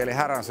tomaatti, eli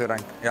häränsydän,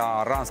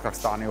 ja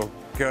ranskaksi tää on niinku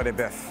cœur de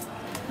bœuf.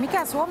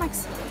 Mikä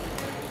suomeksi?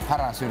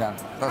 Häränsydän.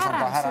 Tai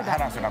sanotaan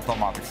häränsydän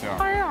tomaatiksi, joo.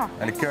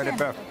 Eli cœur de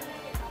bœuf.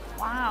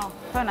 Wow,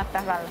 toi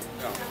näyttää hyvälle.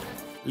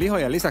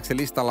 Lihojen lisäksi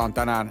listalla on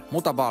tänään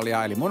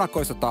mutabaalia eli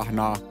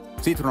munakoisotahnaa,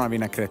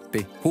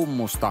 sitruunavinegretti,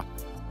 hummusta,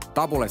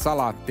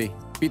 tabule-salaatti,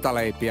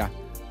 pitaleipiä,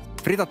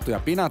 fritattuja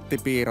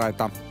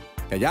pinaattipiiraita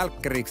ja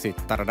jälkkäriksi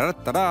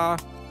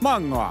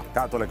mangoa.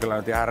 Tää tuli kyllä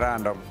nyt ihan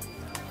random.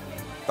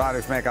 Tää on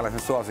yksi meikäläisen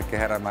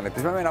suosikkihedelmä. Eli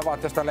me meinaan vaan,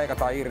 että jos tää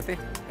leikataan irti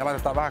ja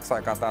laitetaan vähäksi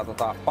aikaa tää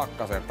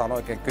pakkaseen, tää on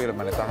oikein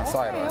kylmä, niin tää on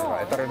sairaan hyvä.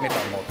 Ei tarvitse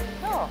mitään muuta.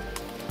 Joo.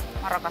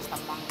 Mä rakastan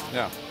mangoa.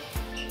 Joo.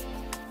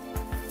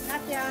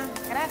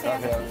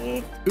 Gracias.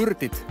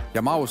 Yrtit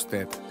ja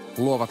mausteet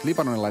luovat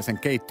libanonilaisen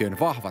keittiön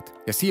vahvat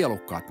ja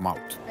sielukkaat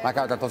maut. Mä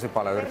käytän tosi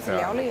paljon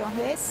yrttejä. Oli jo,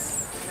 yes.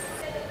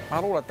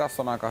 Mä luulen, että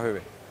tässä on aika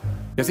hyvin.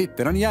 Ja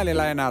sitten on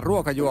jäljellä enää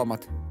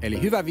ruokajuomat,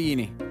 eli hyvä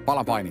viini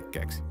palan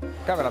painikkeeksi.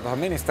 Kävelään tuohon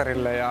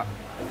ministerille ja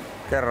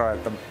kerro,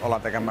 että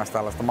ollaan tekemässä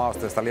tällaista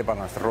mausteista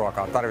libanonista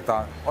ruokaa.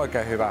 Tarvitaan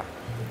oikein hyvä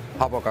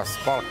hapokas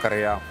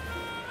valkkari ja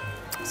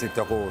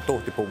sitten joku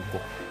tuhtipunkku.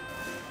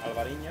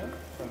 Albariño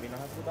con vinos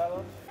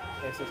afrutados,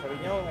 ese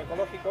sauvignon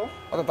ecológico.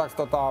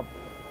 Otetaanko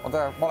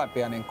otetaan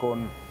molempia niin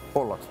kuin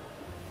pullot?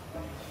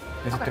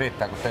 Niin sit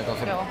riittää, kun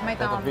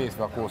teitä on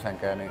 5-6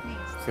 henkeä, niin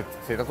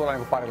siitä tulee niin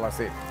kuin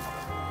parilaisia.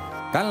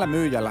 Tällä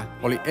myyjällä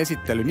oli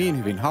esittely niin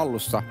hyvin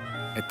hallussa,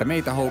 että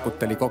meitä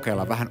houkutteli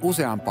kokeilla vähän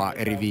useampaa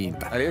eri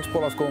viintä. Eli 1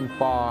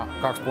 pulloskumppaa,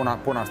 2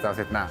 punaista ja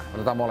sitten nää.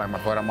 Otetaan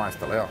molemmat, voidaan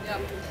maistella, joo.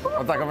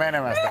 Otetaanko me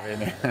enemmän sitä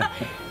viiniä?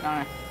 No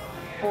niin.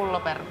 Pullo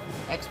per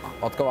expo.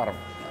 Ootko varma?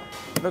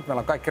 Nyt meillä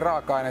on kaikki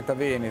raaka-aineet ja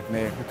viinit,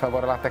 niin nythän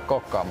voidaan lähteä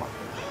kokkaamaan.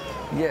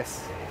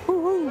 Yes.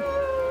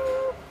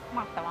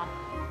 Mahtavaa.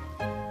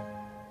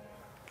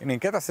 Niin,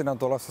 ketä sinne on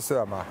tulossa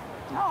syömään?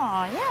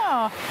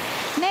 Joo.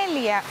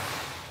 4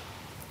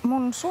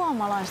 mun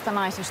suomalaista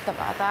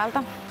naisystävää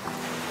täältä.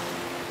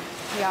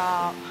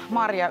 Ja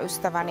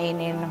Marja-ystäväni,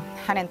 niin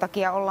hänen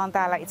takia ollaan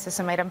täällä itse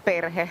asiassa meidän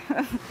perhe.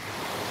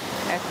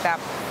 Että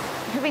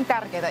hyvin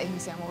tärkeitä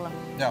ihmisiä mulle.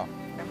 Joo.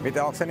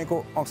 Miten,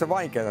 onko se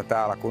vaikeaa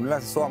täällä, kun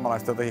yleensä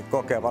suomalaiset jotenkin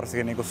kokee,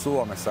 varsinkin niin kuin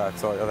Suomessa,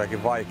 että se on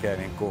jotenkin vaikea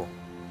niin kuin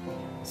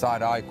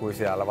saada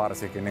aikuisia,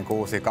 varsinkin niin kuin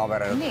uusia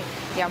kavereita? Niin,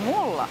 ja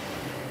mulla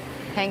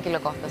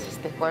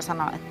henkilökohtaisesti voi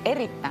sanoa, että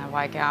erittäin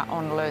vaikeaa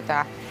on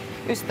löytää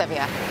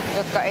ystäviä,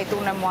 jotka ei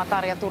tunne mua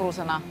Tarja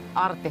Turusena,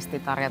 artisti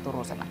Tarja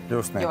Turusena.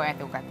 Just niin. Jo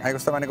etukäteen. Eikö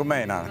tämä niin kuin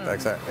meinaa?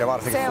 Ja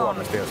varsinkin se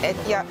Suomesta.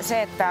 Ja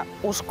se, että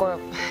usko,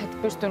 että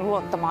pystyn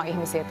luottamaan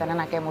ihmisiä, että ne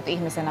näkee mut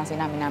ihmisenä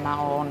sinä, minä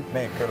mä oon.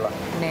 Niin, kyllä.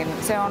 Niin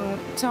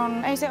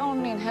ei se ole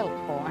niin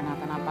helppoa enää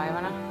tänä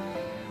päivänä.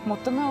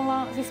 Mutta me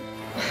ollaan, siis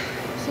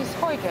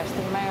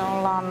oikeasti me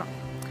ollaan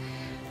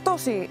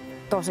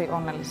tosi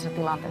onnellisessa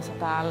tilanteessa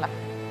täällä.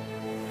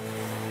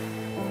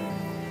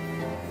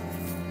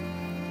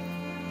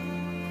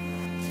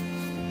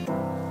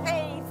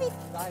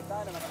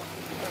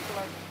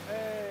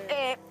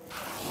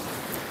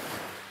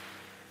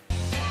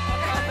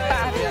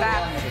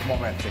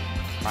 Momentti.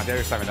 Mä en tiedä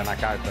yhtään, mitä nää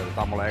käyttäytyy.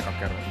 Tää on mulle eka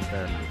kerran, että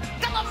teen.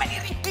 Kato,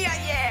 meni rikki ja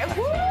jee!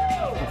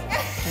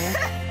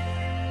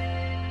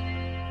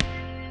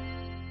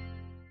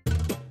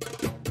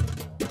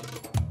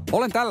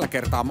 Olen tällä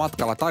kertaa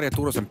matkalla Tarja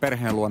Turusen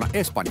perheen luona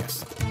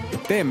Espanjassa.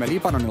 Teemme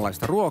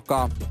libanonilaista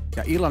ruokaa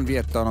ja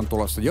illanviettoon on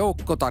tulossa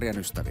joukko Tarjan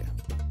ystäviä.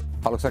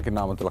 Haluatko säkin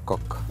naamutella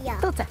kokkaa? Joo.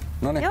 Tuutse?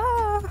 Noniin.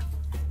 Joo.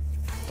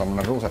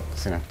 Tommonen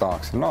rusetti sinne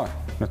taakse. Noin.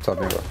 Nyt sä oot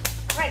niinku...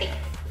 Ready.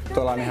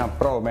 Tuolla on ihan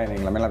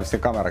pro-meiningillä. Meillä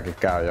vissiin kamerakin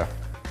käy jo.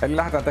 Eli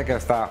lähdetään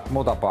tekemään sitä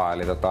mutapaa,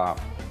 eli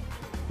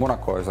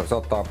munakoisa. Se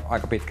ottaa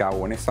aika pitkään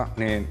uunissa.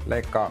 Niin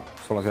leikkaa,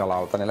 sulla on siellä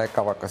lauta, niin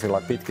leikkaa vaikka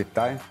sillä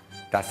pitkittäin.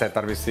 Tässä ei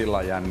tarvii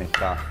sillä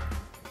jännittää.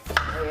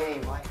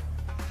 Ei vai.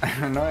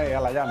 No ei,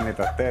 älä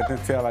jännitä. Teet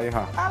nyt siellä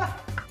ihan... Älä.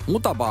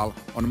 Mutabal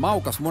on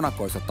maukas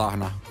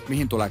munakoisotahna,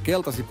 mihin tulee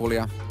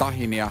keltasipulia,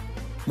 tahinia,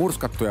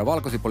 murskattuja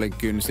valkosipulin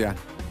kynsiä,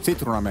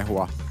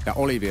 sitruunamehua ja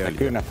oliiviöljyä.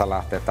 Kynnettä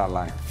lähtee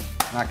tällainen.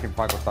 Nämäkin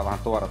vaikuttaa vähän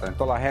tuoreteen.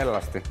 Tuolla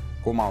hellästi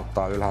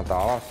kumauttaa ylhäältä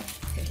alas.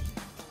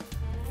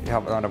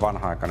 Ihan tämmöinen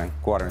vanha-aikainen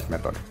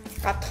kuorimismetodi.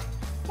 Katso.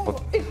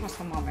 Ihan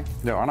samaa mennä.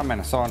 Joo, anna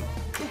mennä. Se on...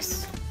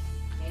 Yes.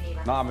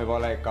 Naami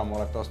voi leikkaa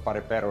mulle tuossa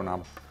pari perunaa.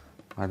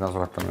 Laitan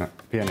sulle tämmönen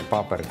pieni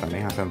paperi tänne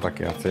ihan sen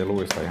takia, että se ei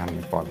luista ihan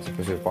niin paljon. Se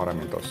pysyy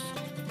paremmin tossa.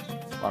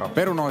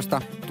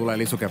 Perunoista tulee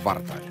lisuke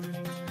vartaille.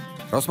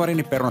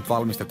 Rosmariiniperunat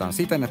valmistetaan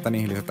siten, että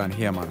niihin lisätään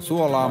hieman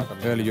suolaa,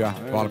 öljyä,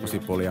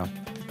 valkosipulia,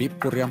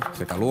 pippuria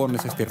sekä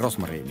luonnollisesti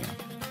rosmariinia.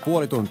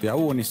 Puoli tuntia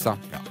uunissa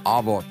ja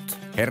avot.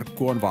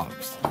 Herkku on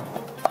valmis.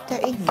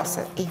 Miten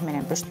ihmeessä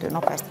ihminen pystyy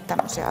nopeasti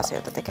tämmöisiä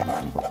asioita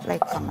tekemään, niin kuin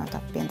leikkaamaan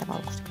jotain pientä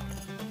valkosipulia?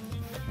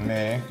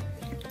 Niin.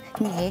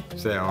 Niin.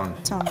 Se on.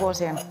 Se on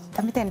vuosien...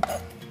 Tai miten...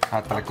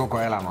 Ajattele, koko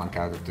elämä on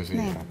käytetty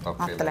siihen. Niin,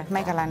 ajattele.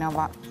 Meikäläinen on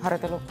vaan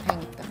harjoitellut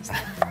hengittämistä.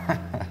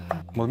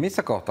 Mutta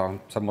missä kohtaa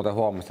sä muuten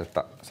huomasit,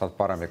 että sä oot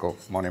parempi kuin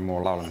moni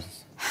muu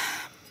laulamisessa?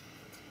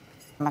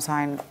 Mä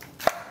sain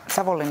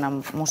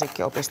Savonlinnan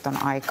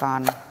musiikkiopiston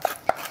aikaan,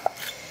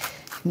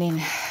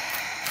 niin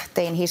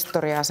tein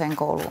historiaa sen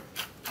koulu.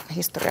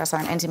 Historiaa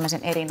sain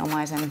ensimmäisen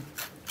erinomaisen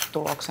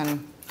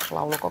tuloksen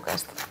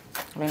laulukokeesta.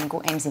 Oli niin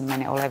kuin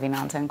ensimmäinen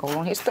olevinaan sen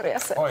koulun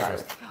historiassa.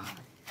 Oikeesti?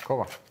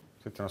 Kova.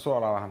 Sitten on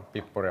suolaa, vähän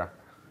pippuria.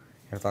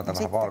 Jotain no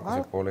vähän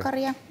valkosipulia.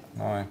 Valkkaria.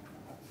 Noin.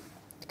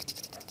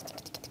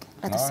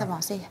 Laita se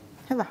vaan siihen.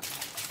 Hyvä.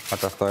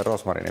 Laitais toi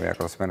rosmariini vielä,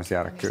 kun se mennessä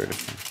jäädä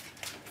kyydissä.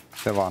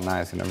 Se vaan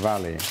näin sinne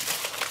väliin.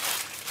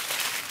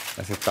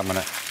 Ja sitten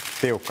tämmönen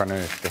tiukka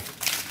nyytti.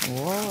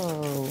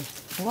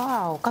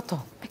 Wow, kato,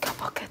 mikä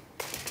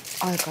paketti.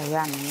 Aika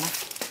jännä.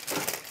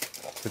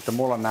 Sitten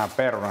mulla on nämä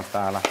perunat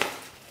täällä.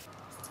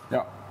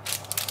 Ja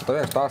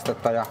 190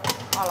 astetta ja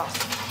alas.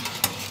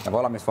 Ja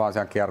valmis vaan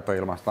siellä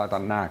kiertoilmasta.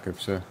 Laitan nää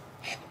kypsyyn.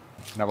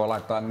 Ne voi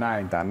laittaa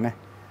näin tänne.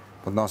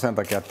 Mutta ne on sen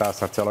takia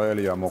tässä, että siellä on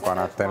öljyä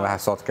mukana, ettei ne lähde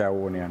sotkea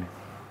uunia. Niin.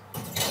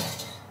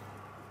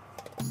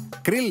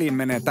 Grilliin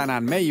menee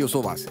tänään Meiju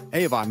Suvas,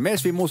 ei vaan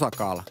mesvi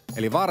musakaala,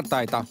 eli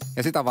vartaita,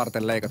 ja sitä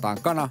varten leikataan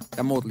kana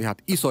ja muut lihat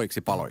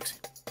isoiksi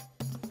paloiksi.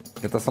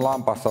 Ja tässä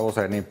lampaassa on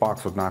usein niin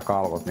paksut nämä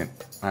kalvot, niin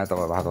näitä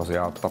voi vähän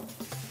tosiaan ottaa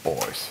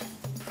pois.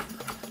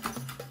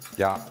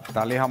 Ja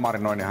tää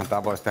lihamarinoinnihan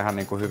tää voisi tehdä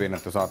niin kuin hyvin,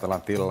 että jos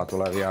ajatellaan tilalla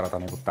tulee vierata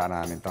niin kuin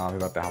tänään, niin tää on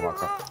hyvä tehdä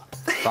vaikka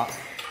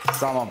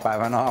saman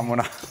päivän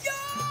aamuna.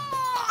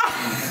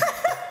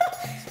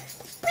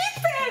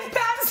 Miten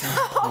tässä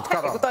on? Mut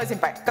kato.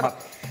 Toisinpäin. Kato.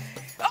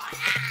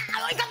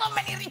 Oi, kato,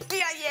 meni rikki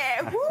ja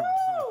jee.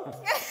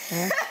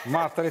 Mä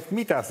ajattelin, että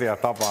mitä siellä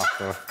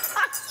tapahtuu.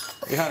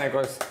 Ihan niin kuin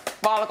olisi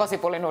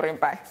Valkosipuli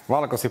nurinpäin.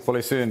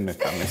 valkosipuli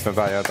synnyttämistä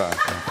tai jotain.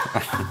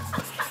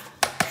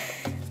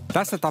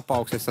 Tässä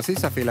tapauksessa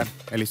sisäfile,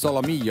 eli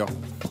solomillo,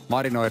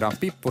 marinoidaan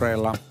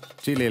pippureilla,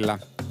 chilillä,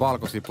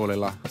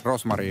 valkosipulilla,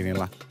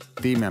 rosmariinilla,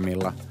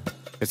 timjamilla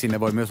ja sinne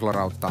voi myös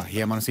lorauttaa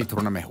hieman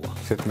sitruunamehua.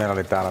 Sitten meillä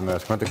oli täällä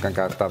myös, mä tykkään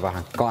käyttää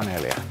vähän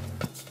kanelia.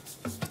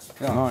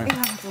 Joo. Noin.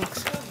 Ihan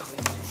tuoksi.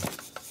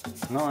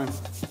 Noin.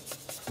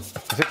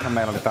 Ja sitten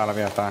meillä oli täällä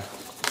vielä tää.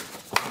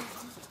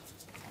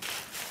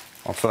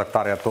 Onko sulle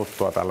Tarja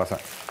tuttua tällaisen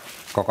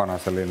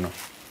kokonaisen linnun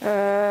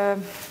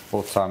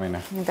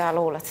putsaaminen? Mitä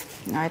luulet?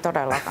 No ei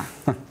todellakaan.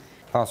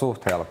 Tää on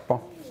suht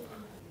helppo.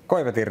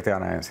 Koivet irti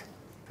aina ensin.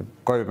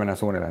 Koivi menee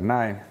suunnilleen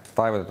näin.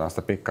 Taivutetaan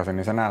sitä pikkasen,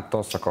 niin sä näet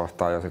tossa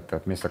kohtaa jo sitten,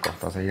 että missä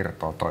kohtaa se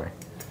irtoaa toi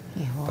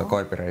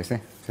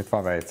koipireisi. Sitten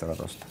vaan veitsellä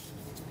tosta.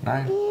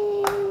 Näin.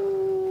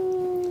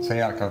 Sen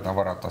jälkeen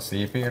voidaan ottaa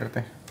siipi irti.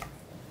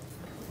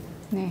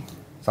 Niin.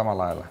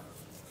 Samalla lailla.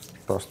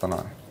 Tosta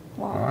noin.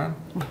 Wow. Noin.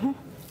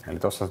 Eli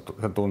tossa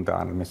se tuntee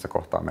aina, missä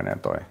kohtaa menee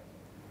toi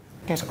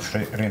Keskus.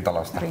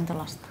 rintalasta.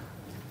 Rintalasta.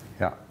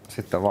 Ja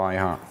sitten vaan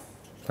ihan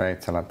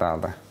veitsellä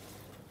täältä.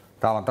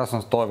 Tässä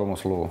on se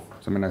toivomusluu.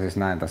 Se menee siis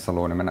näin tässä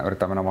luu, niin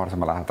yritetään mennä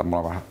mahdollisimman läheltä. Mulla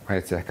on vähän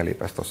veitsi ehkä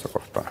lipes tuossa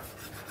kohtaa.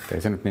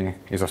 Ei se nyt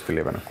niin isosti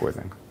livennyt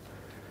kuitenkaan.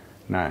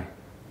 Näin.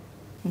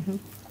 Mm-hmm.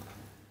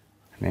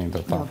 Niin,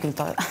 Joo, kyllä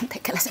toi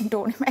tekeläisen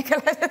duuni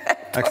meikäläisen.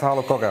 Eikö sä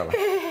halua kokeilla?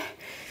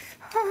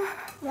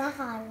 Mä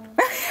haluan.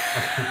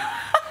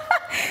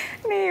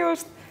 Niin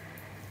just.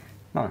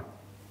 Noin.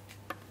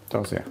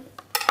 Tosiaan.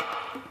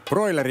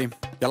 Broileri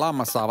ja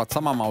lammas saavat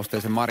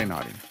samanmausteisen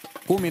marinaadin.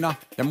 Kumina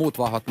ja muut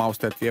vahvat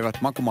mausteet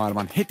vievät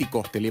makumaailman heti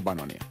kohti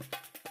Libanonia.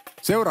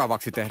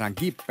 Seuraavaksi tehdään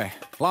gippe,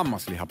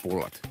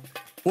 lammaslihapullat.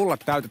 Pullat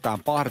täytetään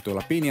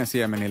paahdetuilla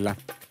pinjansiemenillä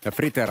ja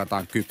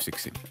friteerataan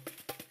kypsiksi.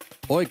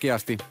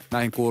 Oikeasti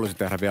näihin kuuluisi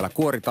tehdä vielä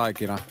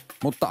kuoritaikina,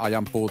 mutta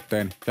ajan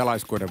puutteen ja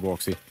laiskuuden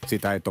vuoksi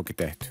sitä ei toki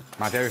tehty.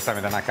 Mä en tiedä yhtään,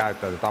 mitä nämä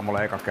käyttäytyy. Tämä on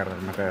mulle eka kerta,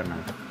 kun mä teen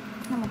näitä.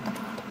 No, mutta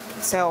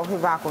se on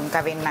hyvä, kun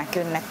kävin nämä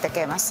kynnet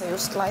tekemässä,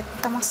 just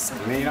laittamassa.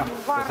 Niin no,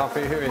 se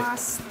sopii hyvin.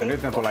 Ja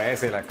nyt ne tulee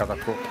esille, kato,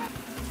 kun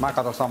mä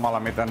katson samalla,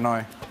 miten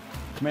noi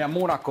meidän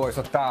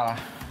munakoisot täällä.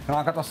 Ne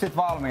on kato sit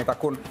valmiita,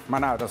 kun mä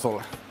näytän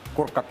sulle.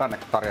 Kurkkaa tänne,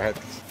 Tarja,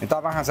 hetki. Niin tää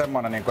on vähän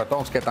semmonen, että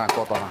onks ketään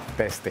kotona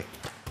testi.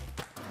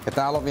 Ja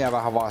täällä on vielä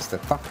vähän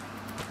vastetta.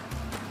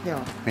 Joo.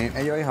 Niin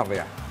ei oo ihan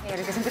vielä. Niin,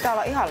 eli sen pitää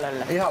olla ihan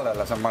löllä. Ihan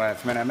löllä semmonen,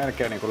 että se menee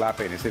melkein niinku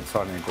läpi, niin sit se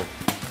on niinku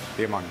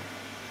timani.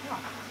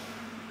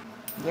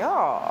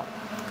 Joo.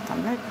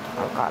 Kato, nyt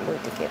alkaa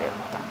lyyti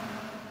kirjoittaa.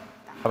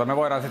 Kato, me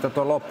voidaan sitten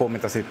tuon loppuun,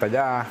 mitä siitä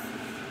jää,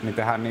 niin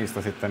tehdään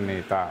niistä sitten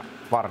niitä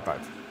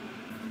vartaita.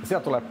 Ja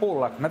sieltä tulee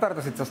pullat. Me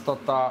tarvitaan itse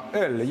asiassa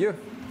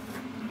öljy.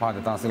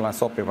 Laitetaan sillä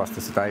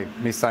sopivasti. Sitä ei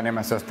missään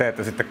nimessä, jos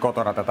teette sitten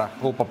kotona tätä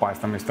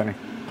uppopaistamista, niin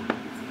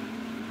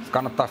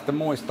Kannattaa sitten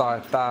muistaa,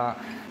 että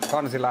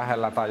kansi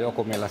lähellä tai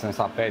joku, millä sen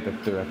saa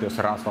peitettyä, että jos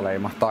se rasva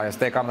leimahtaa. Ja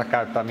sitten ei kannata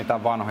käyttää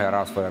mitään vanhoja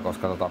rasvoja,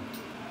 koska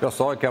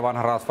jos on oikein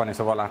vanha rasva, niin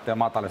se voi lähteä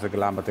matalisessakin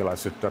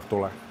lämpötilassa syttyä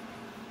tulee.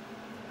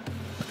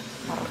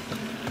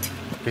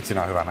 Vitsi,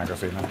 nämä on hyvän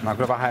näköisiä. Nämä on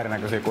kyllä vähän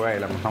erinäköisiä kuin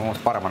eilen, mutta nämä on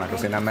mun paremman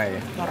näköisiä nämä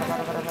meidän.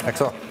 Eikö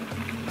se ole?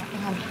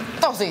 Ihan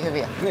tosi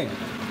hyviä. Niin.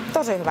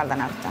 Tosi hyvältä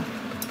näyttää.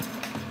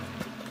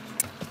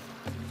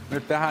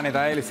 Nyt tehdään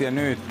niitä eilisiä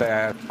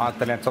nyyttejä.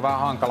 Ajattelin, että se on vähän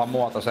hankala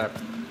muoto se,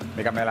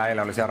 mikä meillä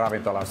eilen oli siellä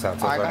ravintolassa.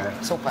 Aika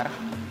super.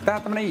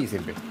 Tehdään tämmönen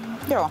easimpi.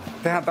 Joo.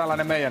 Tehdään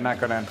tällainen meidän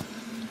näköinen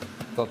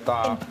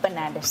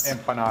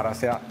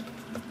empanadas. Ja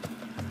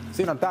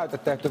siinä on täyte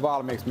tehty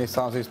valmiiksi,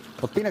 missä on siis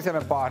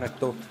pinesiemen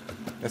paahdettu.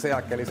 Ja sen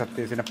jälkeen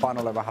lisättiin sinne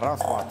pannulle vähän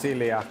rasvaa,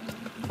 chiliä,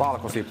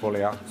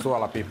 valkosipulia,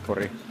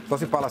 suolapippuri,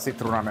 tosi paljon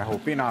sitruunamehua,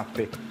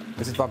 pinaatti.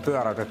 Ja sitten vaan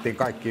pyöräytettiin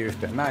kaikki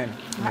yhteen näin.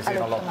 Ja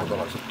siinä on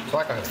lopputulos. Se on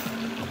aika hyvä.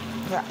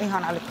 Ja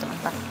ihan älyttömän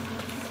hyvä.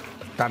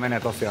 Tää menee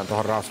tosiaan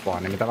tuohon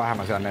rasvaan, niin mitä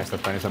vähemmän siellä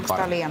nestettä, niin sen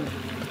paremmin. Tää on liian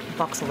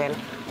paksu vielä.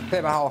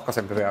 Tee vähän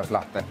ohkaisempi vielä, jos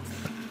lähtee.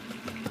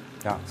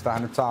 Ja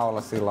sitähän nyt saa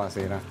olla silloin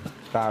siinä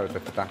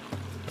täytettä.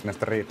 Sinne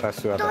sitten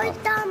riittäisi syötävää. Toi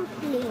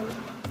dumpling.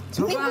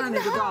 Se on vähän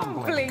niinku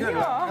dumpling.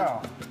 Kyllä,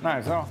 joo.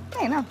 Näin se on.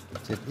 Näin on.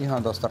 Sitten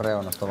ihan tuosta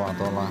reunasta vaan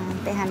tuolla.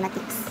 Tehdään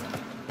nätiksi.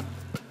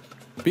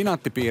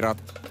 Pinaattipiiraat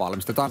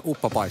valmistetaan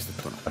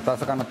uppapaistettuna.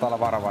 Tässä kannattaa olla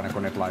varovainen,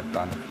 kun niitä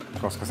laittaa,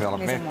 koska siellä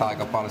on vettä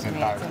aika paljon siinä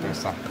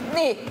täytteessä.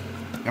 Niin.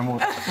 Ja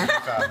muuta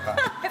jysähtää.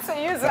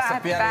 Se jysähtää. Tässä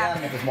on pieni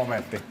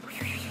jännitysmomentti.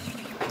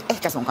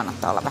 Ehkä sun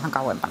kannattaa olla vähän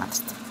kauempana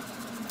tästä.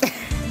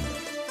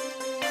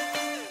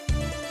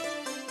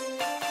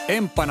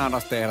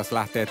 Empanadas-tehdas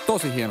lähtee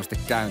tosi hienosti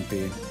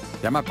käyntiin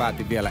ja mä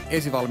päätin vielä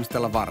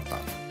esivalmistella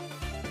vartaat.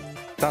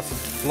 Tässä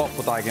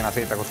lopputaikina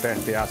siitä, kun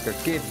tehtiin äsken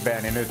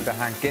kibbeä, niin nyt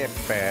tehdään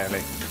keppeä,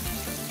 eli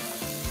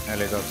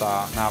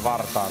nämä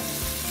vartaat.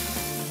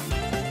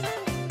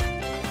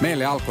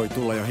 Meille alkoi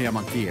tulla jo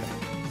hieman kiire.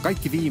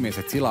 Kaikki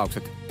viimeiset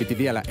silaukset piti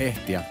vielä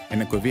ehtiä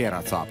ennen kuin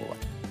vieraat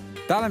saapuvat.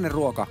 Tällainen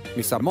ruoka,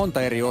 missä on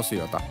monta eri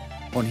osiota,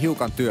 on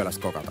hiukan työläs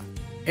kokata.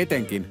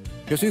 Etenkin,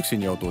 jos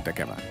yksin joutuu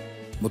tekemään.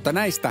 Mutta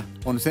näistä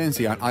on sen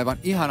sijaan aivan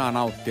ihanaa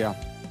nauttia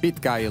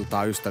pitkää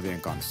iltaa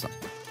ystävien kanssa.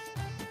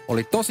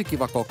 Oli tosi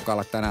kiva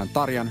kokkailla tänään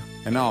Tarjan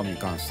ja Naomin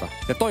kanssa.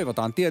 Ja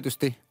toivotaan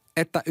tietysti,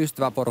 että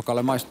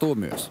ystäväporukalle maistuu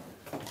myös.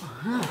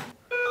 Aha.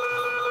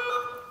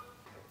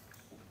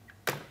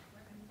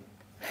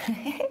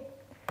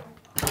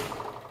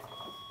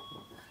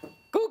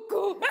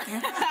 Kukkuu!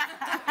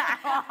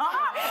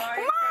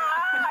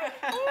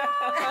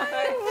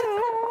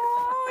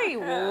 Moi!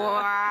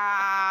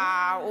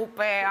 Wow!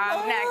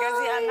 Upean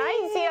näköisiä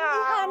naisia!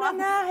 Ihana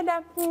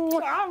nähdä!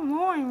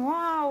 Moi!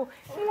 Wow!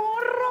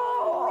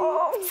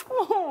 Moro!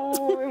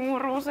 Moi!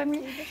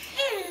 Muruseni!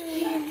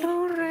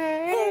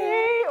 Rure!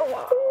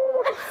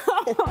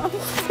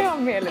 Se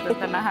on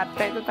mieletöntä nähdä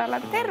teitä täällä.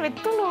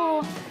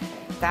 Tervetuloa!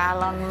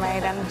 Täällä on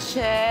meidän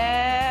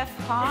chef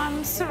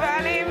Hans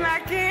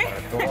Välimäki.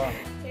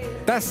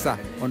 Tässä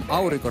on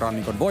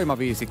aurinkorannikon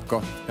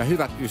voimaviisikko ja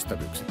hyvät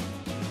ystävykset.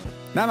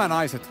 Nämä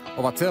naiset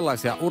ovat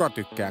sellaisia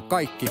uratykkejä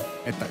kaikki,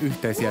 että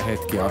yhteisiä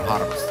hetkiä on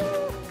harvassa.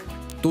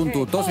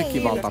 Tuntuu tosi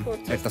kivalta,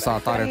 että saa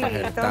tarjota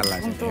heille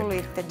tällaisen hetken.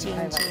 Tulitte,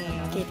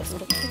 Kiitos.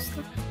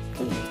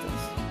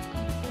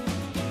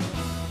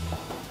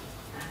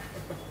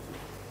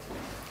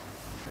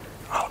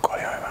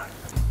 Alkoi jo hyvä.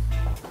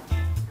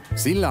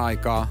 Sillä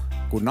aikaa,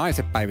 kun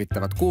naiset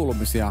päivittävät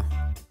kuulumisia,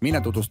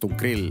 minä tutustun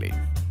grilliin.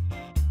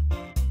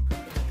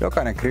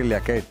 Jokainen grilli- ja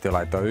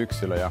keittiölaite on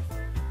yksilö ja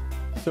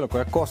silloin kun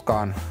ei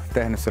koskaan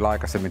tehnyt sillä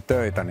aikaisemmin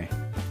töitä, niin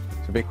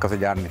se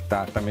pikkasen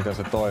jännittää, että miten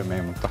se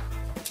toimii, mutta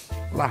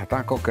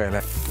lähdetään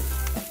kokeilemaan.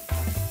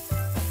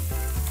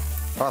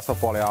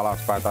 Rasvapuoli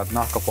alaspäin tai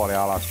nahkapuoli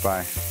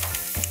alaspäin.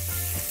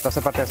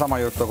 Tässä pätee sama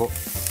juttu kuin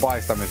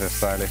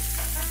paistamisessa, eli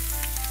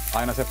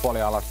aina se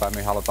puoli alaspäin,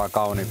 mihin halutaan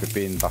kauniimpi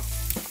pinta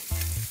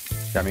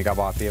ja mikä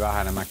vaatii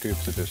vähän enemmän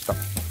kypsytystä.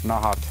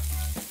 Nahat,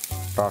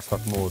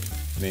 rasvat, muut,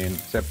 niin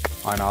se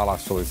aina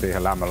alas sui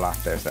siihen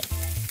lämmönlähteeseen.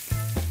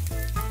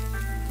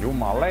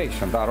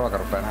 Jumalation, tää ruoka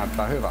rupeaa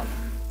näyttää hyvältä.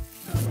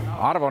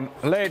 Arvon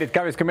leidit,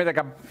 kävisikö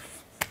mitenkään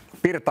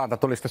pirtaanta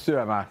tulisitte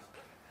syömään?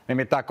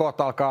 Nimittäin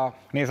kohta alkaa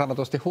niin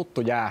sanotusti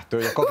huttu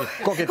jäähtyä ja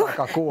kokit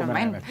alkaa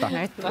kuumeneen. No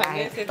nyt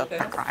lähet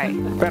totta kai.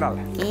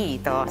 Perälle.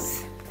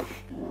 Kiitos.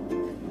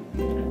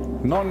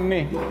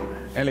 Nonni,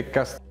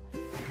 elikkäs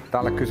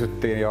täällä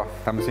kysyttiin jo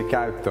tämmöisiä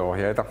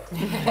käyttöohjeita.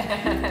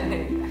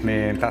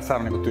 Niin tässä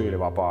on niinku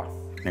tyylivapaa,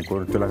 niin kuin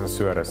nyt yleensä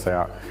syödessä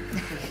ja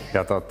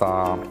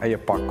ei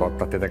ole pakko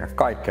ottaa tietenkään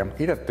kaikkea.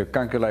 Itse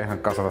tykkään kyllä ihan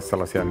kasata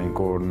sellaisia niin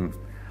kuin,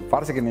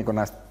 varsinkin niin kuin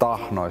näistä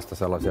tahnoista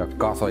sellaisia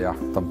kasoja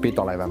ton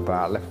pitoleivän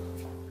päälle,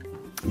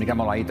 mikä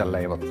me ollaan itse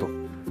leivottu.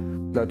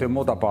 Löytyy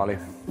mutapaali,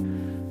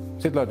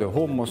 sitten löytyy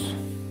hummus,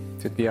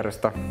 sitten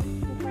vierestä,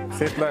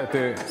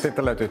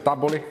 sitten löytyy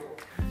tabuli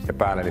ja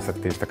päälle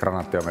lisättiin sitä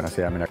granaattiomena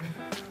siemenä.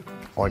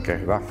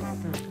 Oikein hyvä.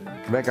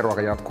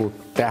 Vegeruoka jatkuu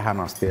tähän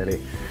asti,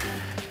 eli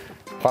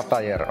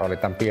Patajer oli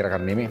tämän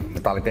piirakan nimi.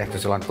 Tämä oli tehty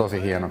sellainen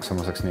tosi hienoksi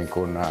semmoiseksi niin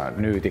kuin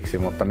nyytiksi,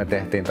 mutta me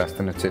tehtiin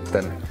tästä nyt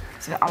sitten...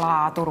 Se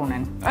ala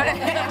Turunen.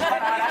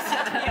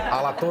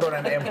 Ala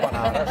Turunen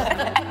empanadas.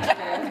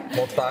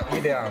 Mutta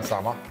idea on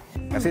sama.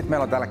 Ja sitten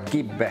meillä on täällä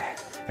kibbe.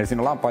 Eli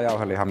siinä on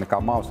lampaanjauheliha, mikä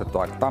on maustettu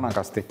aika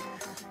tanakasti.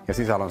 Ja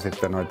sisällä on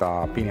sitten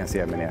noita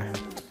pinjansiemeniä.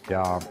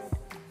 Ja...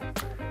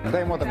 No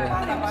ei muuta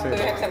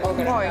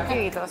kuin... Voi,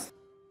 kiitos.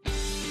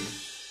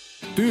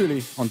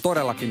 Tyyli on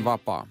todellakin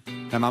vapaa.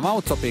 Nämä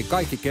maut sopii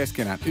kaikki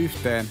keskenään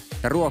yhteen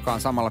ja ruoka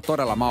on samalla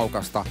todella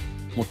maukasta,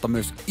 mutta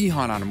myös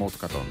ihanan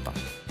mutkatonta.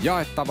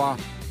 Jaettavaa,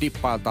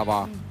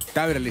 dippailtavaa,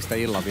 täydellistä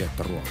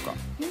illanviettoruokaa.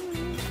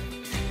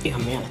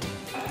 Ihan mieletön.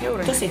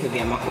 Tosi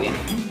hyviä makuja.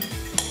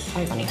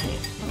 Aivan ihania.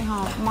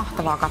 Ihan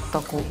mahtavaa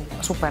katsoa, kun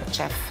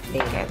Superchef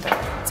tekee töitä.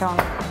 Se on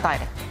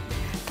taidetta.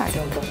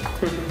 Se on totta.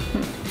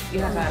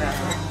 Ihan sairaan.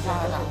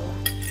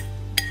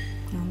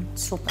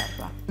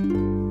 Superhyvä.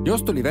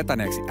 Jos tuli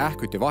vetäneeksi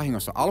ähkyt ja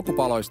vahingossa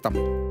alkupaloista,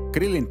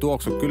 grillin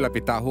tuoksu kyllä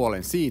pitää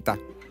huolen siitä,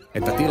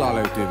 että tilaa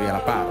löytyy vielä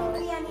päälle.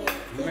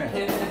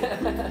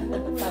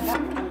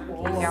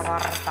 Ja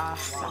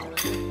vartaassa.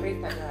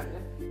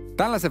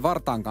 Tällaisen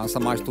vartaan kanssa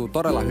maistuu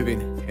todella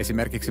hyvin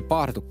esimerkiksi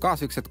paahdetut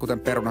kasvikset, kuten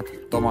perunat,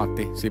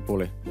 tomaatti,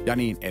 sipuli ja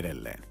niin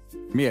edelleen.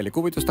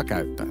 Mielikuvitusta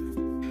käyttäen.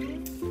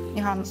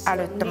 Ihan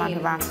älyttömän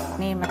hyvä.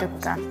 Niin mä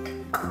tykkään.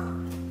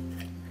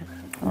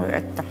 Oi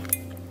että.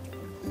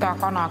 Tää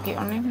kanakin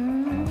on niin...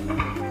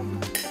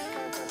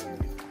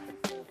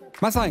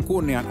 Mä sain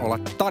kunnian olla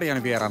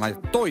Tarjan vieraana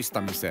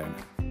toistamiseen.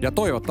 Ja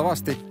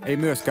toivottavasti ei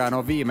myöskään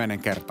ole viimeinen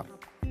kerta.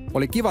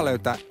 Oli kiva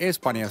löytää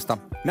Espanjasta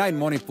näin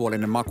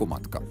monipuolinen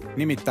makumatka.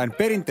 Nimittäin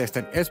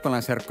perinteisten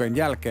espanjalaisherkkujen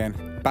jälkeen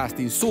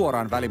päästiin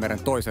suoraan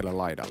Välimeren toiselle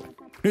laidalle.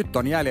 Nyt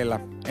on jäljellä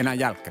enää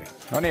jälkkäri.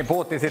 No niin,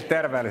 puhuttiin sitten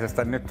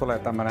terveellisestä, niin nyt tulee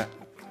tämmönen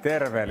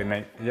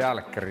terveellinen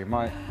jälkkäri. Mä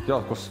oon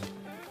joskus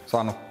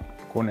saanut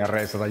kunnian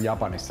reissata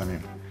Japanissa,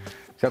 niin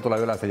siellä tulee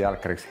yleensä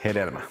jälkkäriksi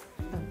hedelmä.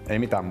 Ei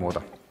mitään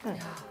muuta.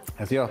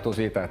 Ja se johtuu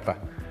siitä, että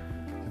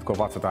kun on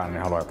vatsat ääni,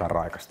 niin haluaa jotain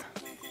raikasta.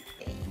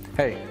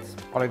 Hei,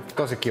 oli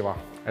tosi kiva,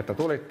 että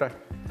tulitte.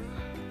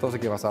 Tosi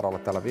kiva saada olla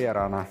täällä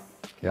vieraana.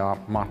 Ja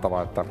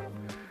mahtavaa, että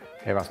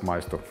eväs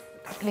maistui.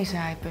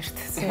 Lisää ei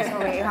pysty. Se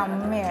oli ihan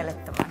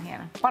mielettömän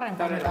hieno.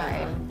 Parempaa mitä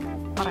eilen.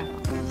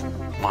 Parempaa.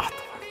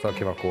 Mahtavaa. Se on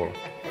kiva kuulla.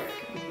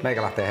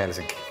 Meikä lähtee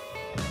Helsinkiin.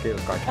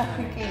 Kiitos kaikille.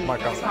 Kiitos.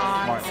 Moikka.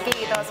 Moi.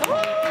 Kiitos.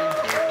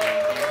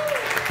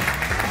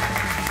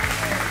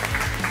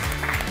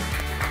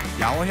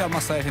 Ja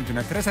ohjelmassa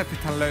esiintyneet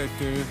reseptithän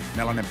löytyy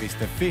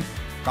nelonen.fi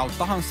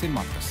kautta Hansin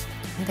matkassa.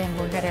 Miten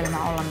voi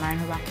hedelmä olla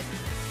näin hyvä?